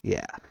flesh.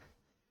 Yeah.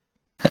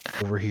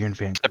 Over here in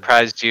Vancouver.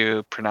 Surprised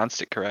you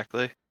pronounced it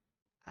correctly.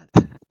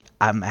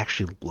 I'm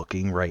actually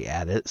looking right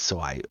at it, so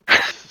I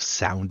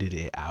sounded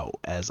it out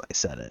as I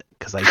said it,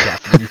 because I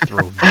definitely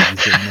throw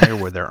V's in there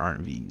where there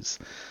aren't V's.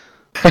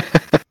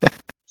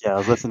 Yeah, I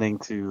was listening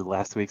to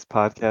last week's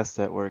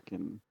podcast at work,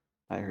 and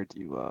I heard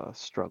you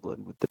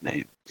struggling with the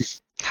name.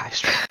 I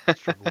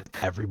struggle with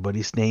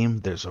everybody's name.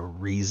 There's a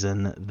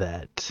reason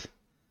that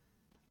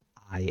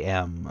I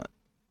am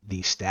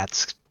the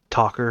stats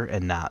talker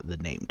and not the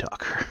name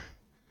talker.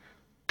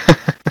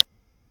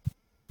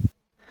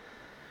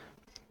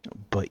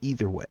 But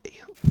either way,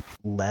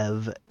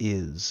 Lev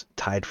is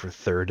tied for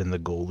third in the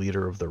goal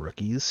leader of the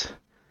rookies,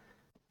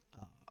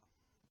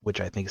 which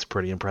I think is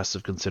pretty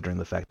impressive considering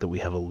the fact that we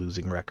have a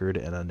losing record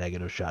and a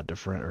negative shot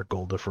different or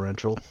goal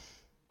differential.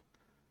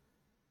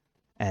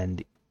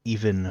 And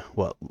even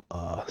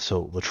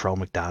so Latrell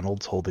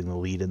McDonald's holding the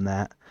lead in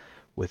that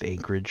with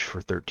Anchorage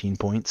for 13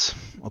 points.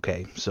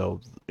 Okay,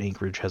 so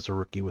Anchorage has a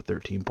rookie with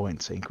 13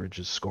 points. Anchorage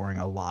is scoring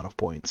a lot of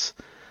points.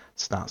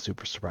 It's not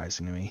super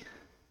surprising to me.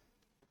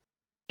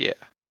 Yeah.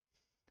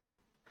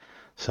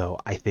 So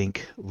I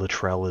think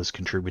Latrell is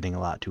contributing a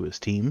lot to his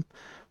team,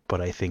 but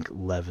I think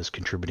Lev is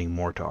contributing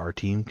more to our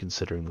team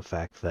considering the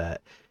fact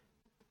that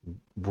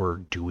we're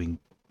doing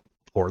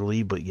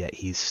poorly, but yet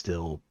he's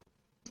still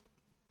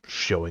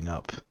showing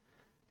up.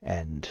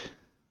 And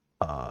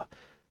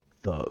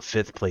the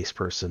fifth place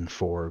person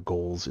for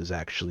goals is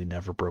actually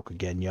Never Broke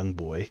Again Young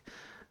Boy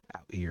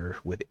out here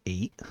with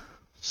 8.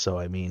 So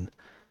I mean,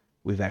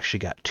 we've actually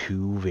got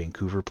two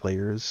Vancouver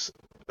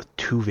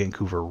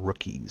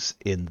rookies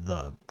in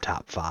the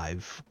top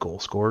 5 goal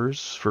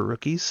scorers for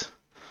rookies.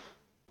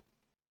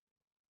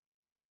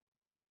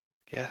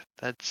 Yeah,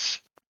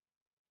 that's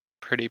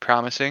pretty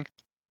promising.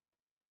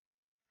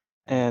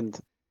 And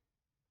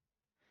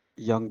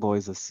Young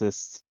Boy's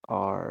assists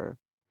are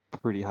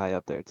pretty high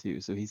up there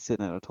too. So he's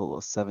sitting at a total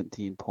of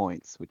 17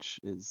 points, which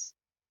is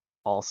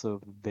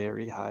also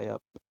very high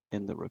up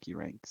in the rookie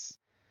ranks.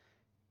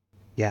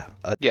 Yeah.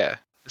 Yeah,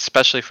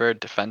 especially for a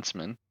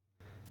defenseman.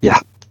 Yeah.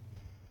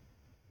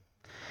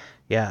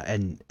 Yeah,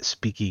 and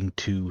speaking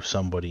to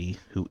somebody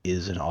who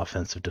is an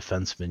offensive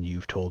defenseman,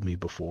 you've told me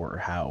before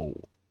how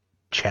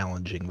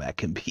challenging that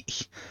can be,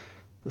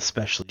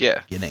 especially at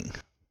the beginning.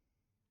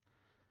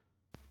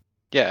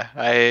 Yeah,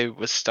 I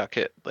was stuck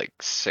at like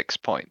 6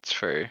 points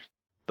for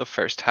the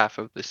first half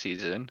of the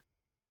season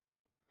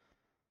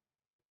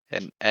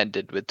and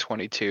ended with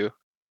 22.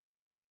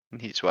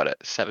 And he's what,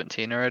 at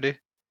 17 already?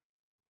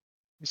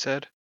 You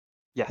said?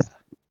 Yes.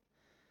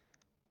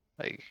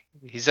 Like,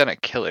 he's on a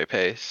killer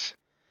pace.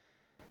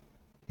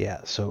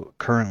 Yeah, so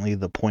currently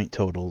the point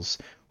totals,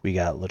 we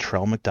got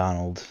Latrell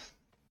McDonald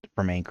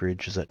from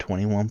Anchorage is at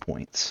 21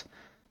 points.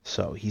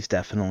 So he's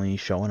definitely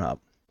showing up.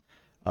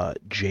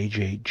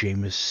 JJ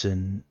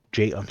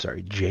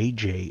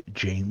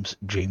James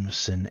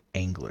Jameson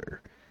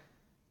Angler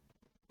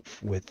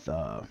with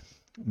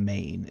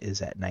Maine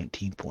is at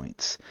 19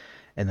 points.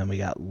 And then we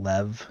got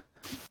Lev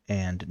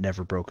and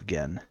Never Broke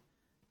Again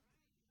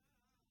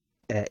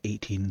at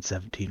 18 and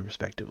 17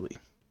 respectively.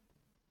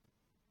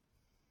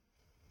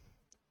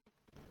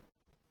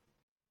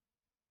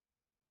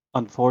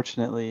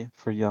 Unfortunately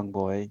for Young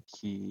Boy,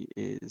 he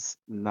is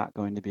not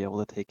going to be able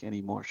to take any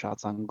more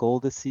shots on goal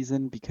this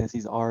season because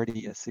he's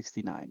already at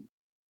 69.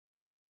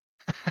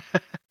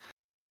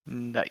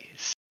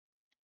 Nice.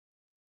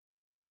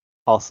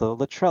 Also,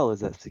 Latrell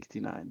is at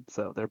 69,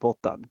 so they're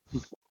both done.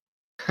 Well,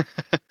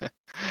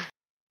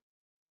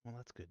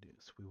 that's good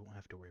news. We won't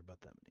have to worry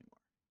about them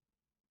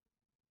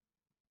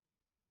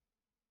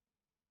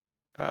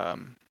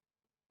anymore.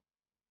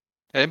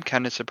 I'm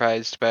kind of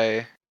surprised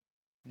by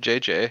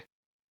JJ.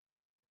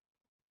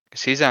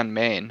 Because he's on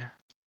Maine,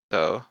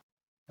 so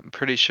I'm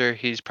pretty sure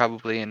he's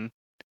probably in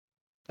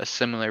a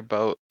similar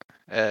boat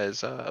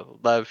as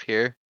Lev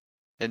here,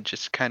 and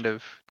just kind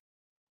of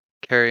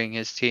carrying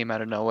his team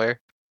out of nowhere.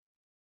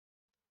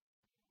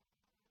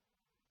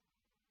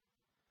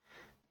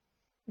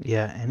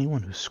 Yeah,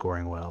 anyone who's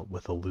scoring well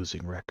with a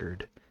losing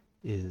record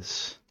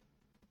is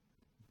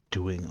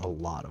doing a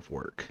lot of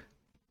work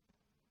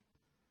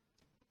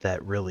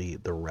that really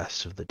the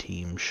rest of the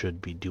team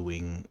should be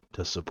doing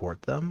to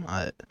support them.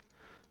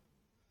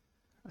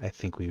 I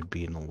think we would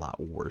be in a lot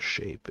worse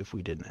shape if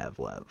we didn't have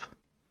Lev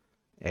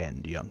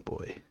and Young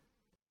Boy.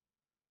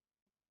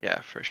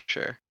 Yeah, for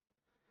sure.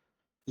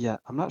 Yeah,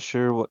 I'm not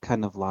sure what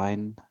kind of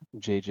line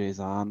JJ's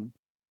on,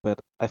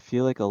 but I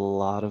feel like a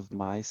lot of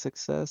my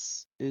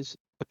success is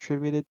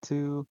attributed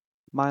to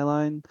my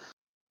line.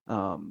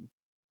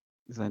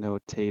 Because I know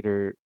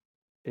Tater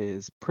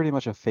is pretty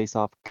much a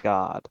face-off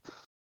god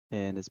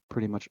and is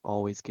pretty much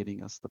always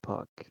getting us the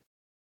puck.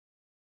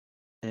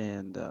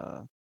 And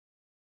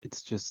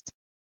it's just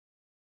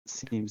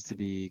seems to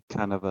be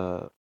kind of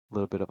a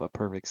little bit of a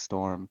perfect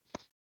storm.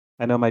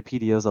 I know my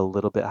PDO is a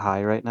little bit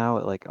high right now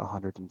at like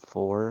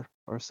 104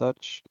 or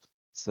such.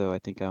 So I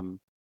think I'm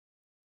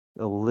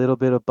a little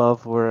bit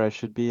above where I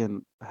should be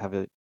and have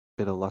a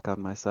bit of luck on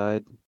my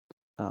side.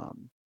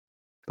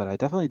 But I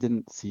definitely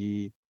didn't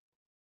see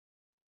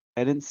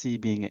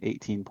being at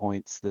 18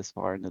 points this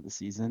far into the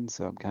season,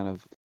 so I'm kind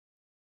of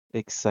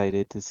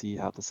excited to see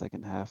how the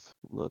second half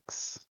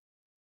looks.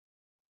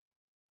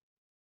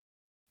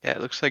 Yeah,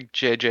 it looks like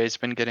JJ's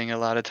been getting a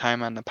lot of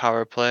time on the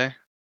power play.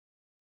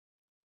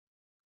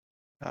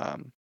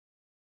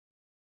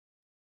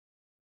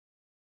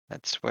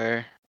 That's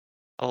where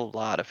a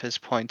lot of his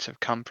points have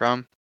come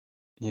from.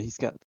 Yeah, he's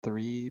got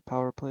 3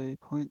 power play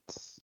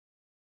points.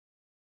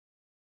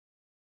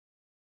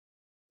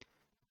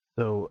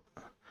 So,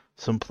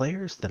 some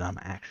players that I'm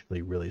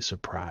actually really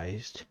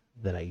surprised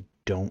that I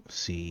don't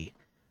see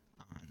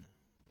on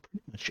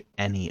much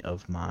any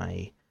of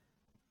my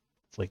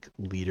like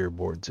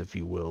leaderboards, if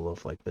you will,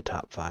 of like the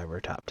top 5 or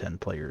top 10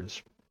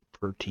 players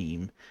per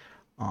team,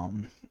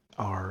 um,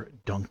 are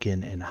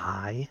Duncan and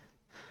High.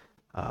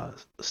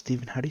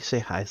 Steven, how do you say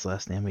High's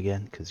last name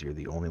again? Because you're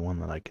the only one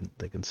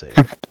that can say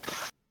it.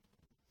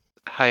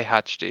 Hi,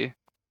 Hachdi.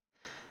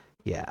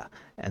 Yeah,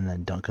 and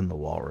then Duncan the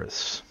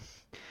Walrus.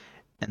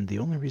 And the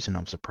only reason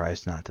I'm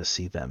surprised not to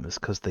see them is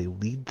because they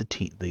lead the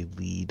team. They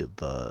lead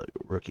the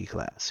rookie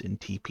class in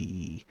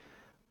TPE,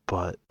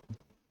 but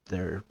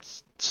their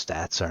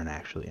stats aren't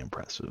actually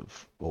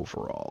impressive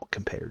overall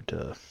compared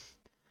to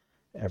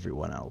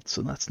everyone else.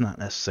 And that's not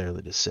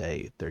necessarily to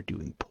say they're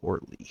doing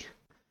poorly,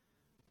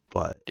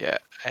 but Yeah,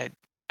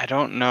 I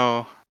don't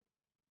know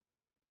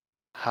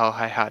how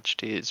Hi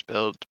Hachdi is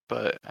built,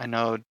 but I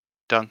know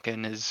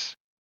Duncan is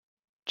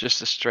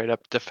just a straight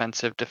up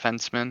defensive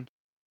defenseman.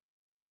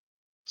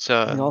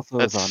 He So also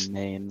is on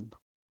main.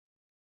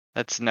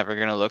 that's never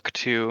gonna look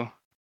too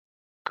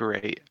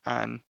great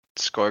on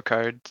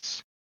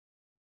scorecards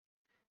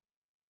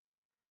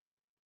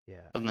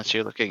yeah, unless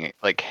you're looking at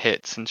like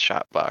hits and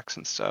shot box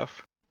and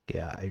stuff.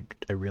 yeah,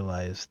 I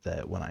realized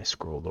that when I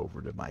scrolled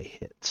over to my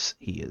hits,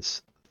 he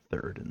is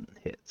third in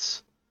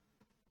hits.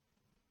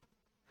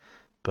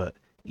 But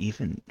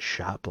even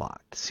shot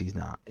blocked, he's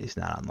not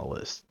on the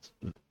list.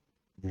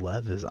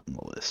 Lev is on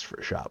the list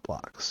for shot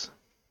blocks,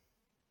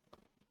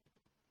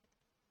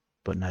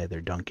 but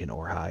neither Duncan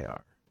or High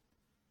are.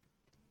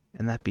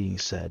 And that being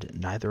said,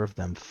 neither of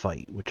them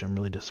fight, which I'm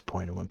really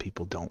disappointed when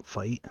people don't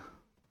fight.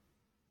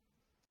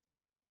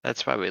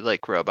 That's why we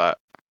like Robot.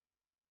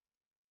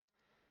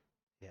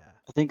 Yeah.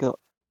 I think a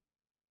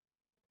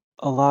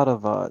lot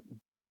of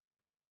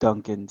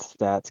Duncan's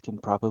stats can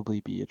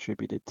probably be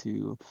attributed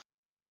to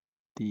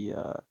the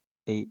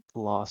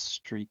 8-loss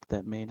streak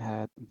that Maine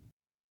had.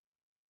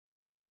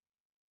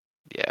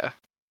 Yeah.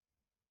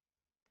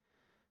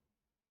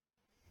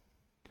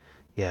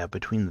 Yeah,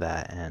 between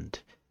that and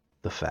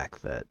the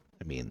fact that,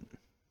 I mean,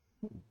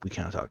 we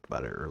kind of talked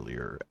about it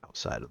earlier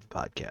outside of the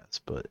podcast,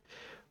 but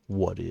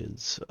what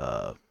is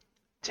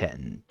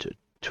 10 to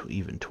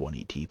even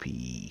 20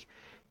 TPE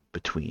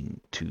between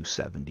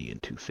 270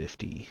 and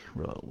 250?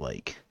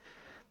 Like,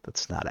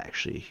 that's not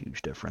actually a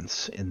huge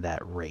difference in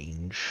that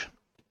range.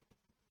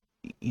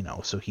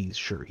 So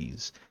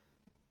he's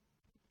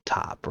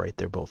top, right?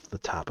 They're both the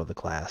top of the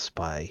class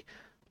by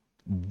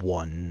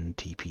 1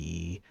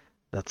 TPE.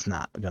 That's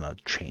not gonna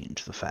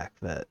change the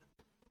fact that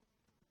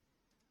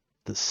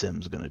the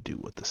sim's gonna do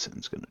what the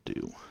sim's gonna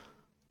do.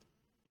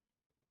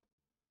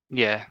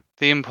 Yeah.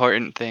 The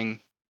important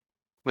thing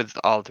with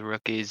all the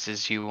rookies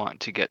is you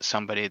want to get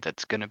somebody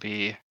that's gonna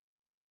be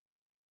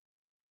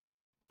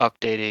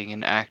updating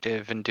and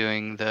active and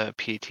doing the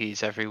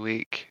PTs every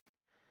week,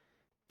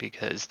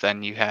 because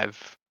then you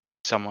have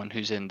someone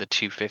who's in the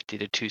 250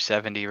 to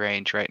 270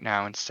 range right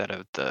now instead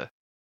of the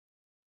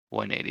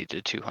 180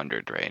 to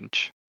 200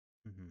 range.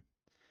 Mm-hmm.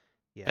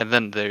 Yeah, And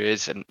then there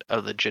is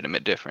a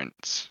legitimate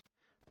difference.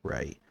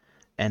 right.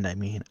 And I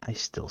mean, I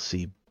still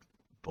see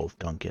both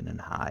Duncan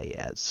and High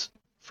as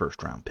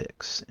first round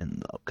picks in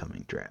the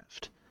upcoming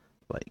draft.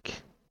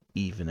 Like,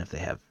 even if they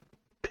have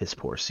piss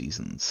poor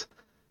seasons,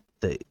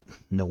 they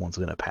no one's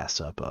gonna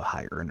pass up a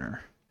high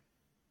earner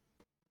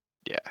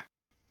Yeah.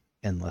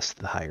 unless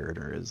the high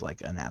earner is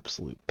like an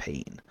absolute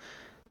pain.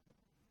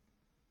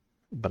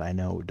 But I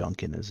know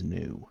Duncan is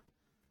new,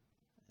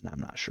 and I'm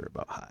not sure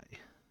about High. I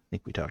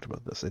think we talked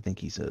about this. I think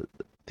he's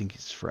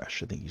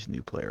fresh. I think he's a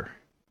new player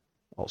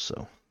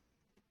also.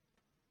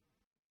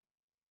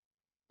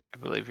 I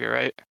believe you're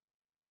right.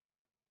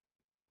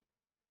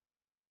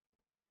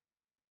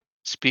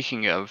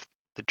 Speaking of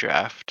the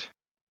draft,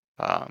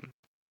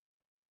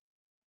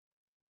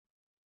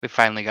 we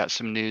finally got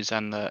some news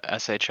on the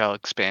SHL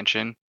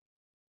expansion.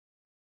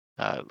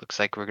 Looks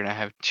like we're going to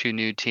have 2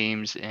 new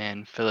teams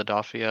in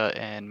Philadelphia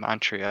and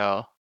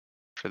Montreal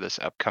for this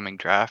upcoming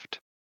draft.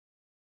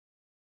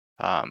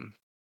 I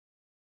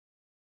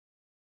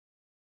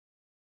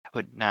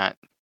would not,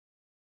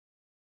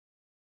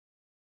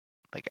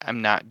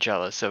 I'm not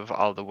jealous of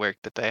all the work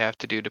that they have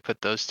to do to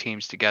put those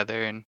teams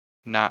together and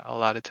not a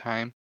lot of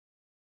time,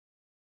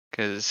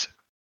 because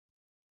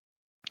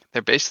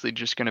they're basically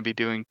just going to be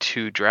doing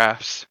 2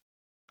 drafts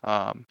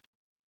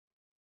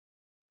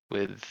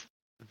with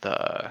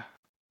the,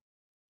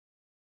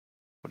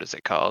 what is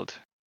it called?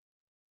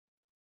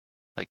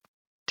 Like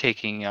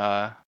taking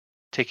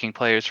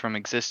players from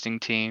existing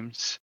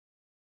teams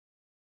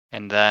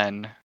and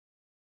then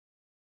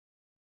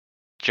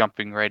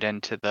jumping right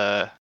into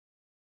the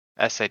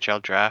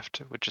SHL draft,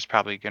 which is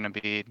probably going to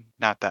be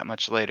not that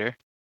much later.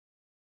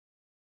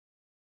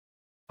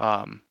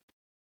 Um,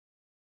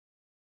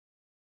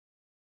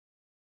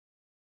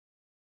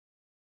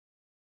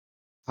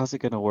 How's it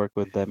going to work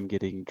with them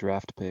getting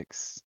draft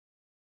picks?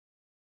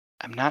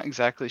 I'm not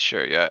exactly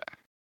sure yet.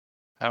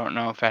 I don't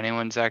know if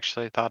anyone's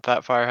actually thought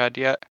that far ahead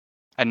yet.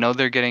 I know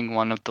they're getting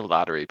one of the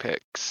lottery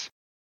picks.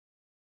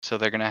 So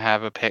they're going to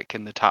have a pick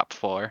in the top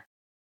 4.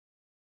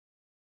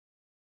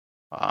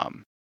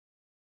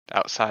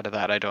 Outside of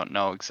that, I don't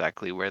know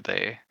exactly where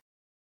they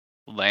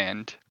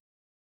land.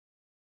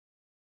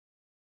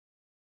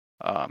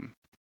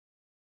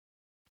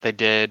 They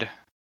did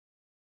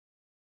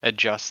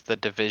adjust the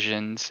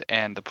divisions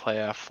and the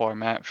playoff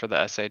format for the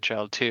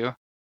SHL too.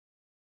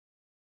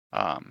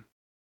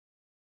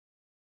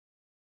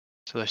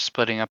 So they're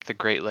splitting up the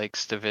Great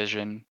Lakes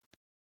division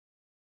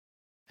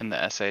in the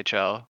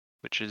SHL,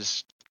 which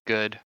is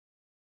good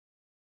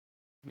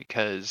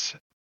because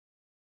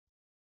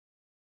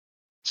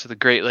so the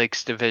Great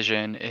Lakes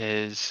division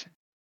is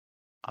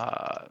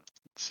let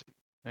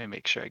me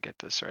make sure I get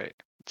this right.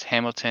 It's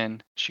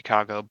Hamilton,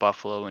 Chicago,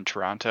 Buffalo, and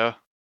Toronto.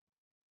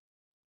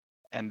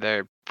 And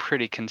they're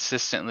pretty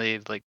consistently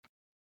like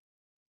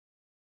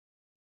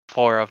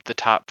 4 of the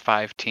top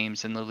 5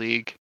 teams in the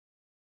league.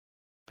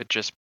 But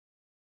just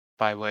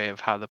by way of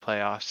how the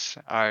playoffs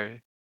are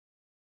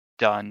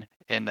done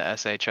in the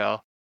SHL,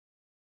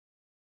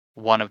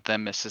 one of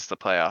them misses the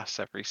playoffs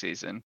every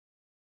season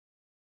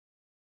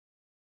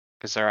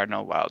because there are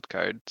no wild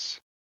cards.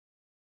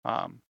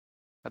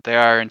 But they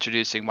are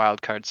introducing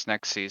wild cards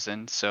next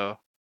season, so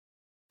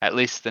at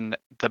least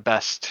the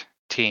best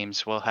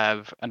teams will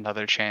have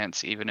another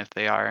chance, even if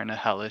they are in a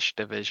hellish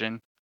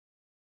division,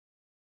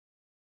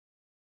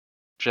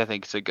 which I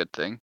think is a good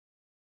thing.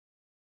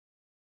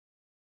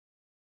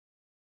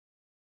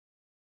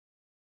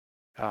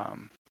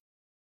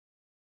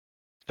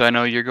 So I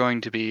know you're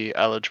going to be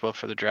eligible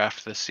for the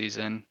draft this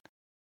season,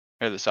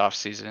 or this off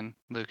season,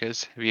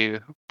 Lucas. Have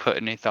you put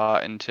any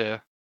thought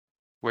into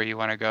where you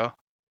want to go?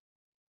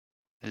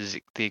 Does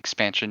the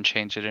expansion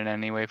change it in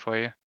any way for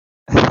you?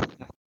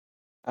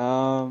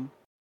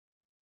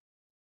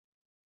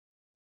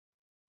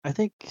 I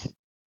think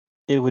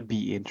it would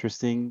be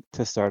interesting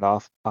to start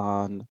off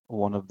on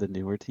one of the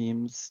newer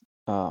teams.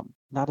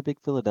 Not a big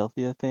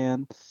Philadelphia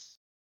fan,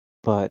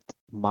 but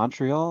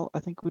Montreal I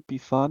think would be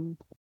fun.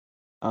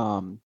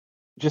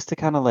 Just to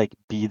kind of like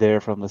be there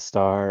from the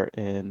start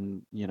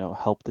and,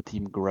 help the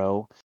team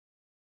grow.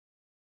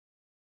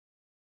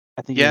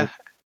 I think Yeah,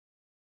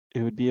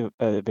 it would be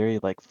a very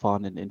like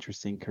fun and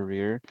interesting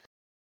career.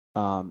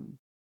 Um,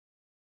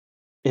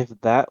 if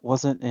that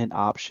wasn't an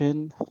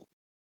option,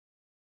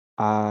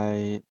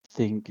 I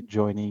think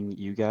joining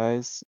you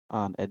guys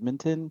on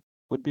Edmonton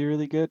would be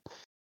really good.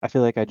 I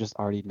feel like I just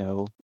already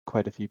know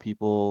quite a few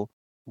people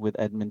with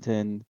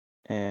Edmonton,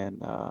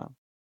 and I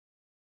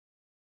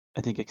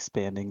think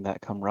expanding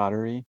that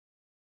camaraderie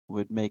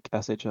would make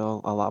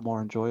SHL a lot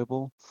more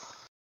enjoyable.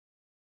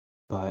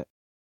 But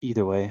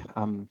either way,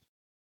 I'm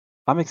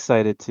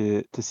excited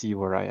to see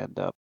where I end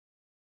up.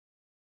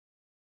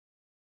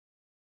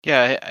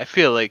 yeah, I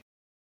feel like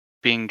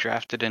being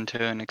drafted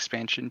into an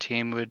expansion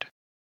team would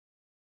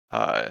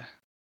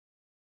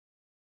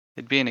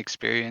it'd be an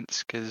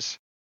experience because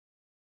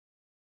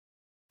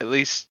at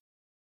least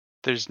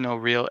there's no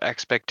real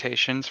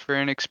expectations for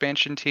an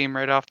expansion team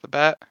right off the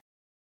bat.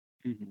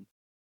 Mhm.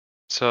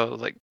 So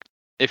like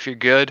if you're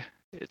good,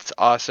 it's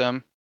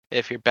awesome.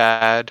 If you're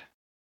bad,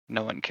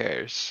 no one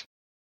cares.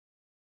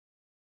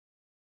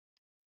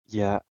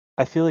 Yeah,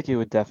 I feel like it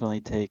would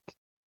definitely take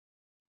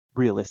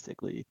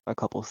realistically a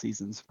couple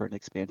seasons for an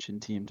expansion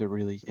team to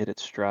really hit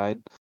its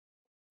stride.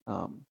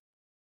 Um,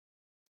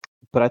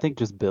 but I think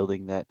just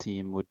building that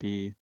team would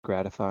be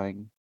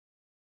gratifying.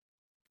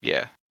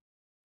 Yeah.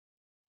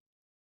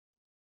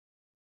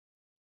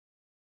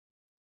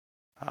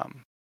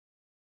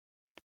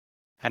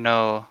 I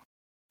know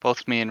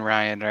both me and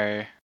Ryan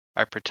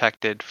are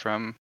protected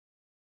from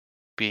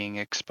being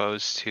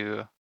exposed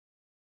to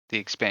the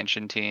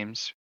expansion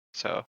teams,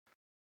 so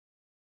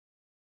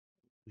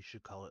We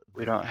should call it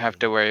we don't have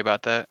to vermilion. worry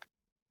about that.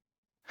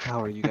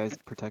 How are you guys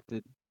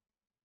protected?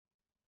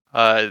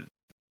 Uh,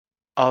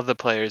 all the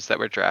players that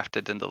were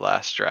drafted in the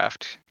last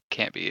draft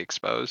can't be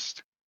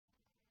exposed.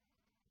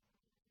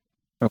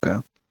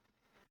 Okay.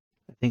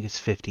 I think it's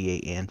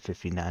 58 and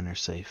 59 are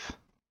safe.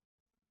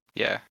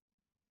 Yeah.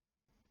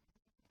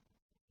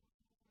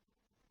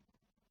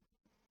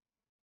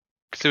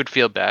 Because it would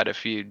feel bad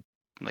if you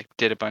like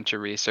did a bunch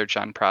of research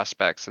on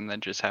prospects and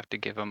then just have to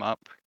give them up.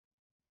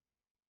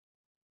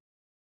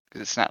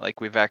 Because it's not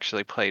like we've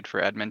actually played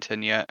for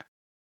Edmonton yet.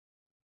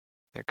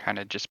 They're kind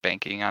of just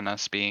banking on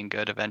us being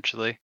good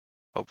eventually,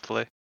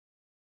 hopefully.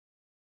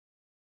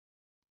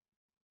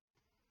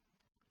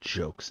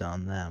 Joke's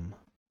on them.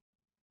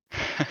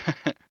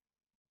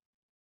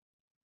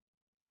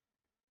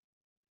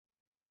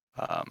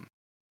 um,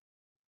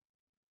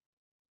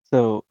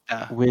 So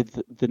yeah.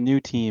 with the new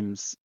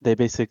teams, they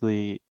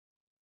basically,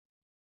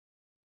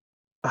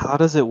 how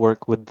does it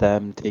work with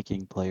them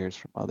taking players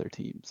from other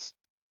teams?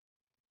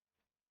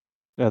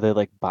 Are they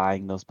like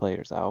buying those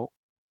players out?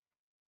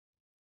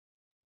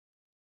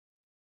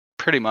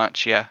 Pretty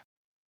much, yeah.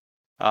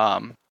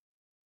 Um,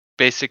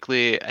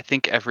 basically, I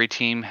think every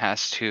team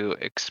has to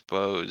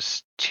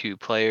expose 2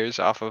 players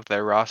off of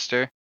their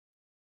roster.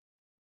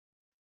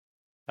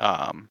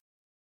 Um,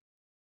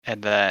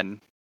 and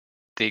then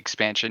the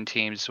expansion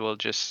teams will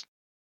just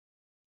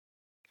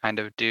kind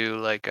of do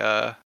like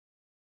a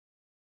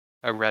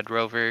Red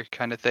Rover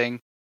kind of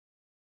thing,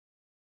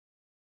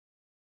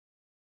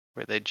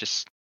 where they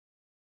just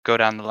go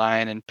down the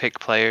line and pick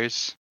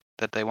players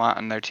that they want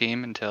on their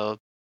team until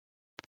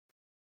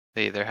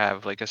they either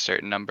have like a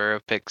certain number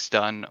of picks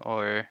done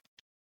or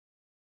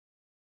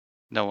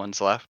no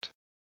one's left.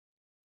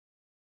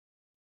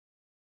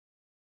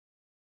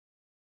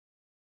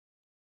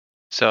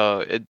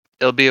 So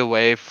it'll be a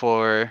way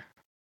for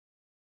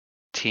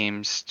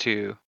teams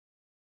to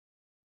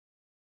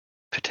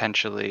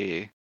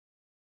potentially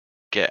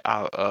get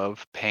out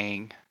of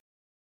paying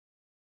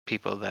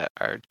people that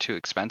are too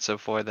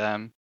expensive for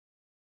them.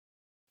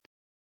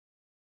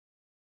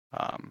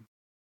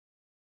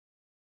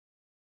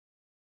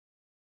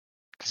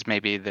 Because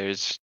maybe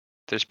there's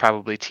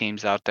probably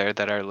teams out there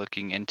that are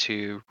looking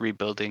into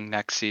rebuilding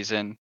next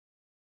season,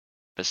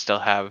 but still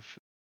have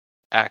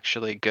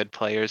actually good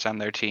players on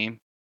their team.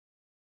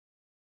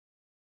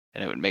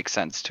 And it would make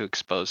sense to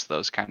expose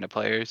those kind of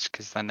players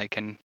because then they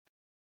can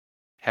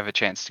have a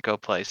chance to go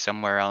play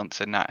somewhere else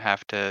and not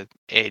have to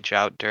age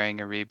out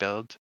during a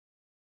rebuild.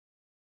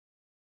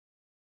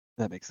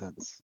 That makes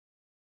sense.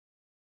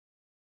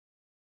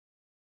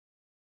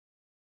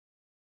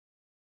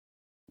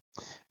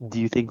 Do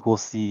you think we'll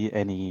see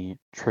any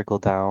trickle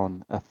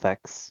down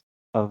effects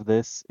of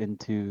this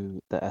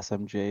into the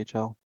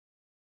SMJHL?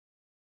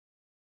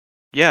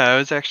 Yeah, I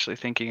was actually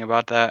thinking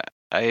about that.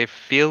 I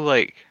feel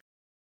like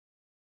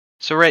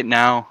so right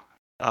now,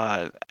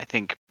 I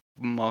think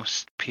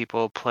most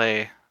people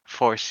play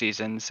 4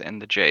 seasons in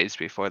the Jays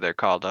before they're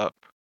called up.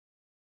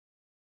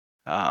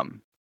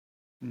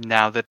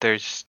 Now that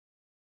there's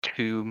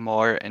 2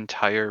 more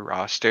entire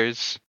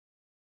rosters,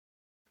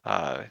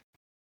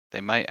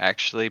 they might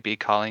actually be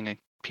calling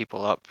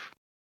people up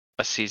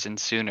a season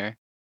sooner.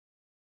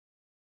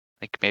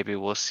 Like maybe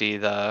we'll see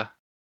the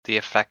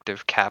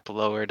effective cap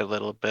lowered a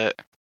little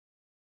bit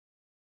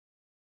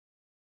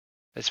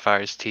as far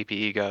as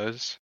TPE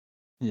goes.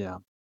 Yeah.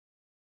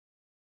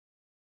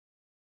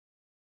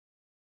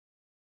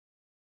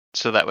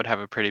 So that would have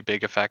a pretty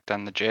big effect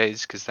on the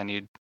Jays because then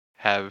you'd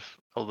have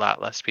a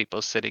lot less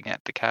people sitting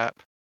at the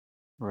cap.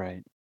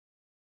 Right.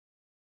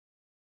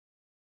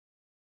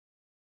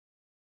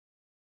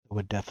 It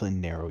would definitely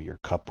narrow your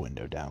cup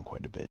window down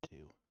quite a bit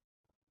too.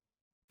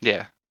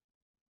 Yeah.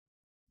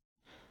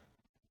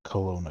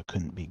 Kelowna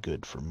couldn't be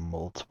good for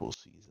multiple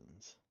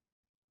seasons.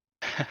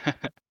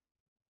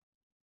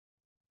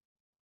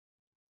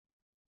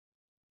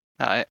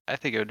 I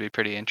think it would be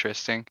pretty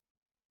interesting.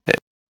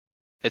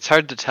 It's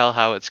hard to tell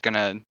how it's going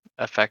to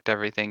affect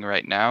everything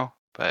right now,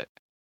 but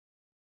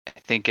I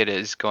think it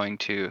is going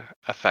to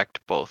affect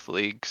both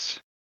leagues.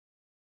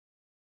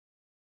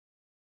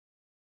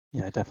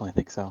 Yeah, I definitely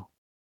think so.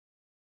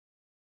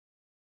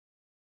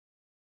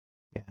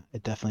 Yeah,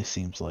 it definitely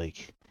seems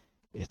like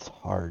it's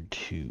hard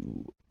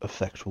to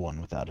affect one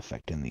without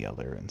affecting the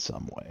other in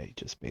some way,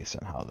 just based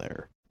on how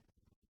they're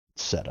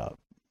set up.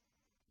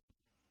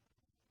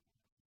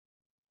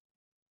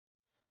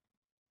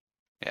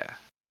 Yeah.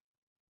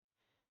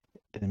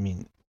 I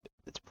mean,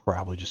 it's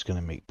probably just going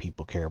to make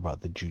people care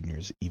about the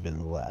juniors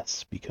even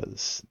less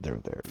because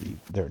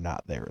they're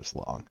not there as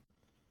long.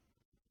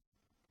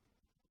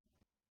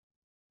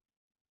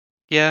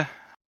 Yeah.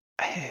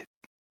 I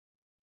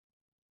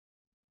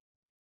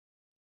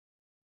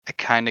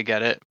kind of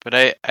get it, but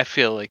I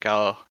feel like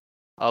I'll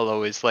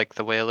always like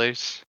the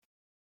Whalers.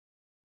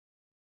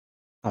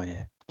 Oh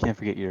yeah. Can't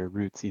forget your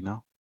roots, you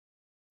know?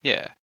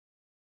 Yeah.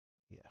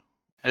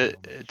 Yeah.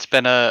 It's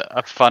been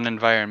a fun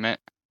environment.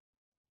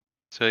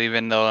 So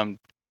even though I'm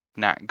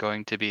not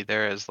going to be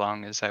there as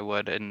long as I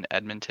would in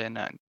Edmonton,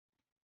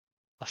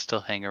 I'll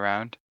still hang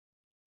around.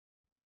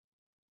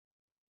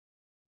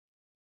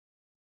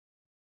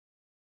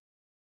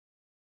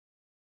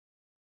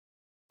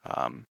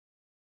 And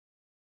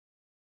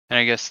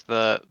I guess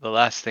the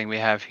last thing we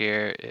have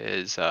here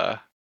is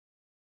our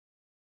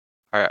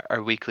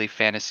weekly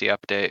fantasy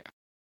update.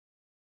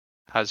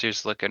 How's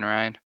yours looking,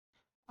 Ryan?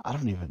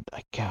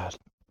 I got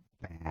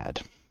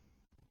bad.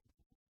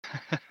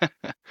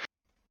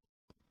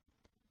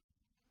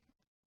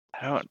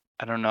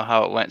 I don't know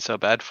how it went so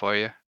bad for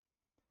you.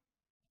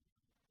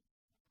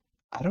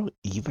 I don't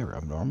either.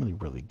 I'm normally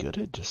really good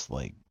at just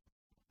like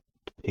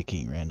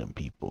picking random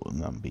people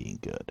and them being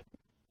good.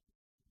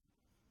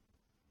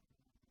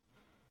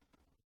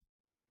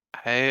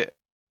 I'm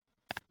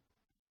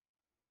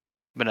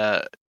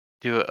gonna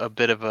do a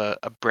bit of a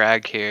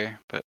brag here,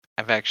 but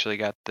I've actually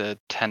got the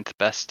 10th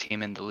best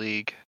team in the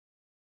league.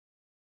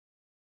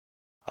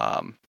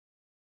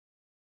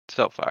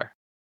 So far.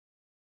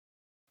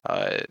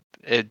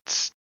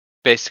 It's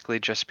basically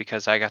just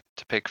because I got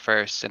to pick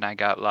first and I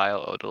got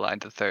Lyle Odeline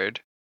the third,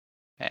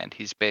 and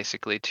he's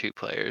basically 2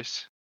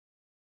 players.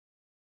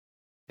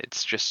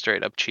 It's just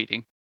straight up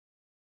cheating.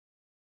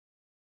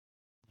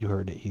 You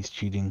heard it. He's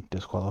cheating.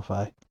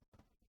 Disqualify.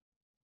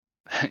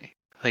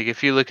 Like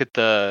if you look at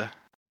the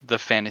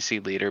fantasy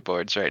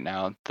leaderboards right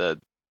now, the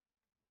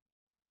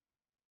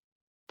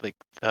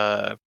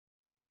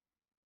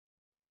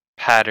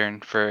pattern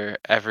for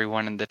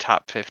everyone in the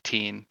top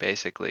 15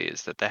 basically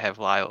is that they have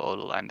Lyle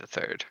Odeline the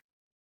third.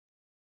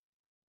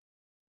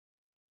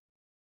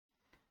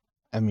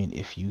 I mean,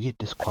 if you get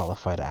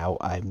disqualified out,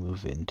 I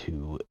move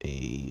into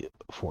a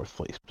fourth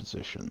place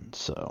position.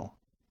 So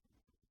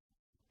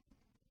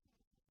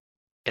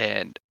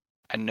And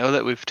I know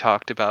that we've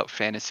talked about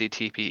fantasy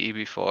TPE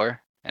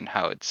before and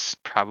how it's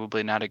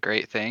probably not a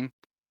great thing.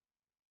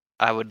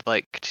 I would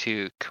like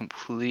to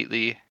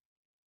completely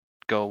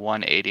go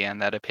 180 on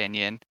that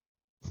opinion.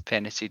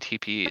 Fantasy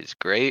TPE is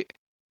great.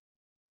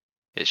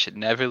 It should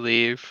never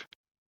leave.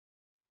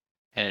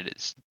 And it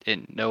is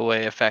in no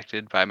way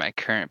affected by my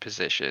current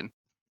position.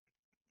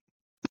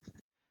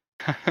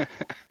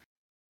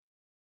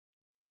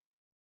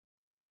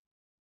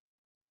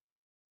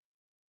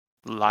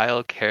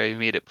 Lyle carry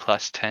me to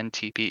plus 10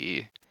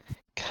 TPE.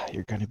 God,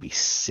 you're gonna be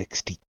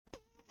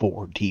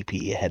 64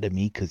 DP ahead of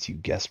me because you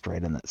guessed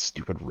right on that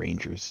stupid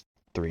Rangers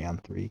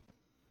 3-on-3.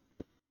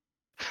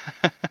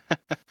 I'm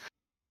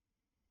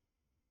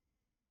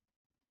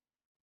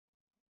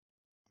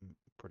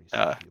pretty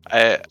salty about I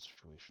the whole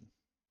situation.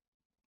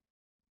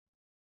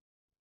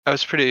 I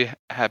was pretty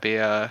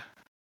happy. I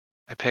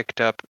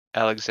picked up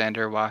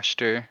Alexander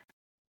Wachter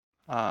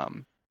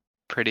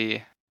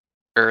pretty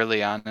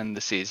early on in the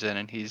season,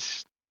 and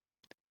he's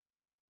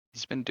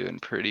been doing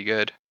pretty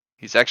good.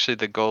 He's actually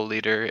the goal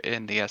leader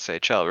in the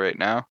SHL right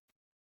now.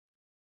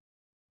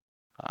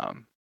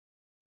 And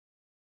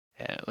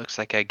it looks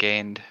like I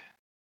gained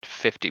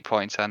 50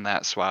 points on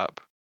that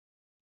swap,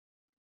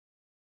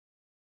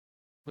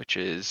 which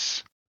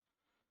is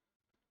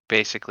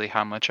basically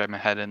how much I'm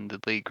ahead in the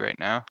league right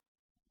now.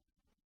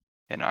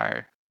 In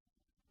our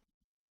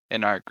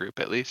group,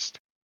 at least.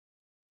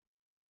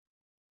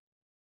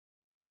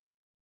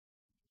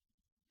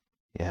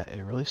 Yeah,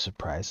 it really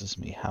surprises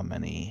me how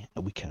many,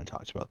 we kind of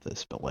talked about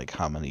this, but like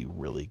how many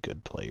really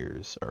good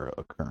players are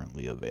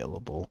currently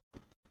available.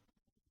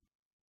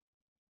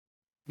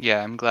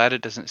 Yeah, I'm glad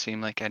it doesn't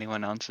seem like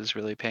anyone else is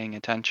really paying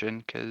attention,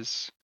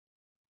 because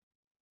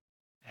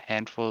a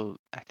handful,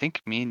 I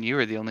think me and you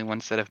are the only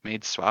ones that have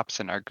made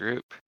swaps in our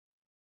group.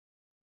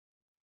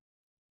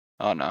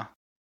 Oh no,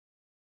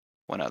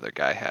 one other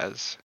guy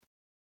has,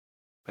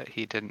 but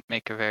he didn't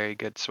make a very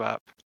good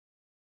swap.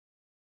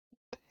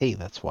 Hey,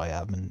 that's why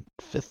I'm in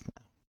 5th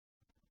now.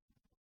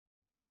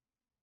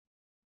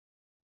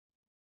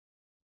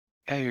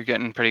 Yeah, you're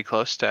getting pretty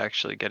close to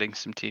actually getting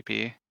some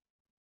TP. I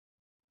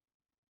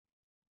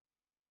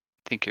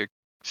think you're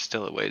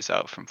still a ways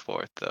out from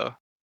 4th though.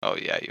 Oh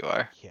yeah, you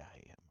are. Yeah, I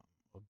am.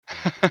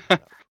 I'm a big ways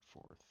out for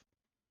 4th.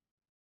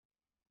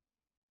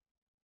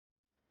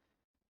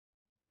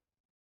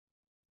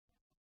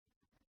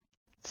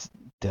 It's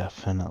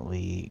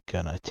definitely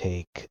gonna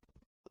take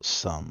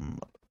some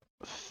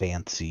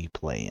fancy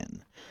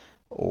playing,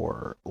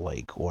 or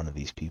like one of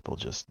these people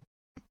just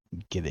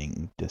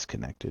getting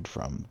disconnected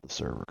from the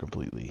server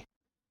completely.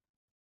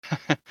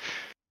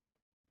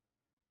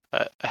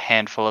 A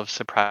handful of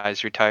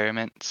surprise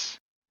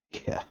retirements.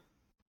 Yeah,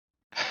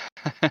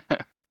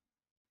 I'm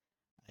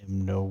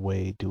no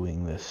way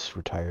doing this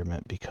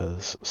retirement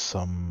because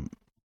some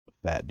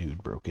fat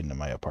dude broke into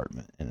my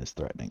apartment and is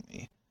threatening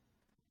me.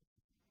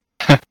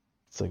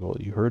 It's like, well,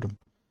 you heard him.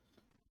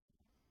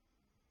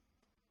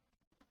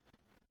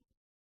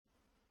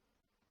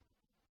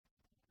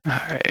 All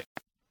right.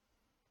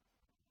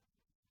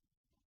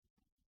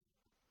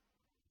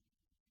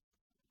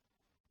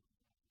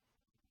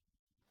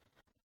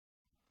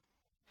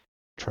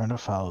 Trying to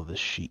follow this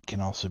sheet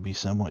can also be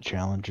somewhat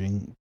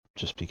challenging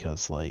just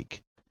because,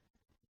 like,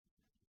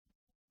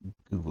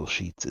 Google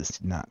Sheets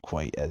is not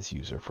quite as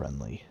user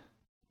friendly.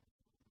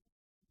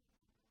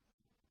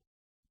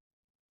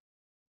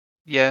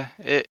 Yeah,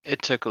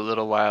 it took a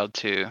little while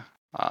to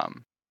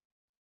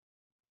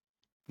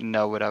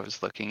know what I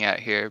was looking at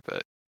here,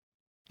 but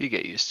you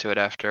get used to it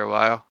after a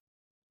while.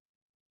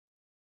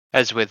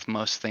 As with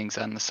most things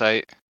on the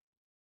site.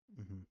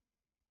 Mm-hmm.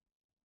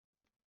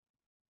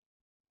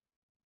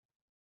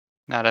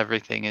 Not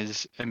everything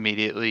is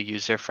immediately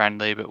user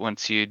friendly, but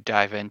once you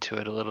dive into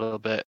it a little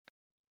bit,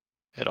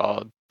 it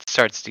all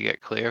starts to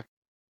get clear.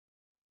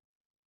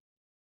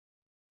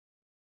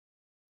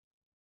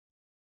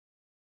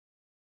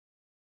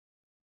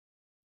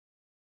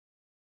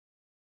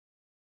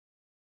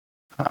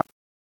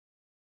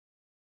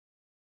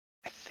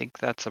 I think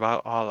that's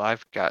about all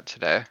I've got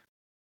today.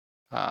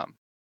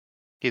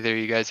 Either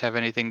you guys have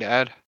anything to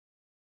add?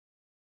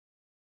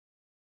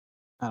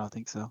 I don't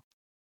think so.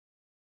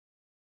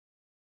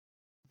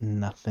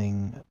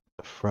 Nothing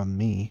from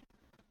me.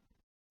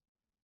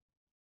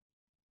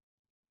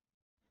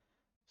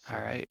 So,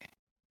 All right.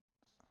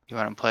 You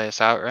want to play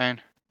us out, Ryan?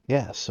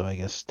 yeah, so I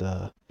guess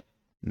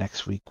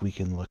next week we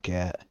can look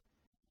at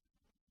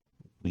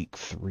week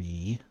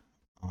 3,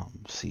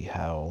 see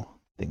how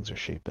things are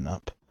shaping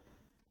up.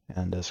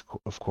 And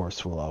of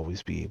course, we'll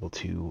always be able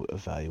to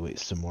evaluate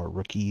some more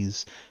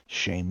rookies,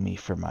 shame me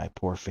for my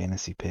poor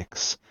fantasy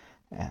picks,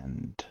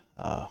 and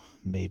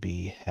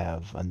maybe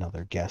have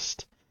another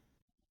guest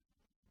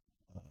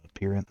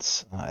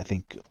appearance. I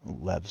think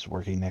Lev's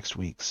working next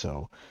week,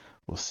 so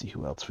we'll see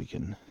who else we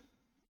can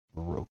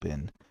rope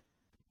in.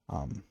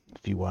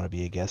 If you want to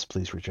be a guest,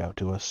 please reach out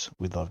to us.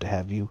 We'd love to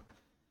have you.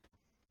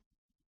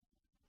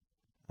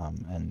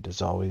 And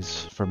as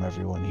always, from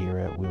everyone here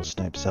at Wheel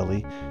Snipe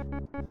Selly,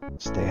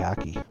 stay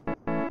hacky.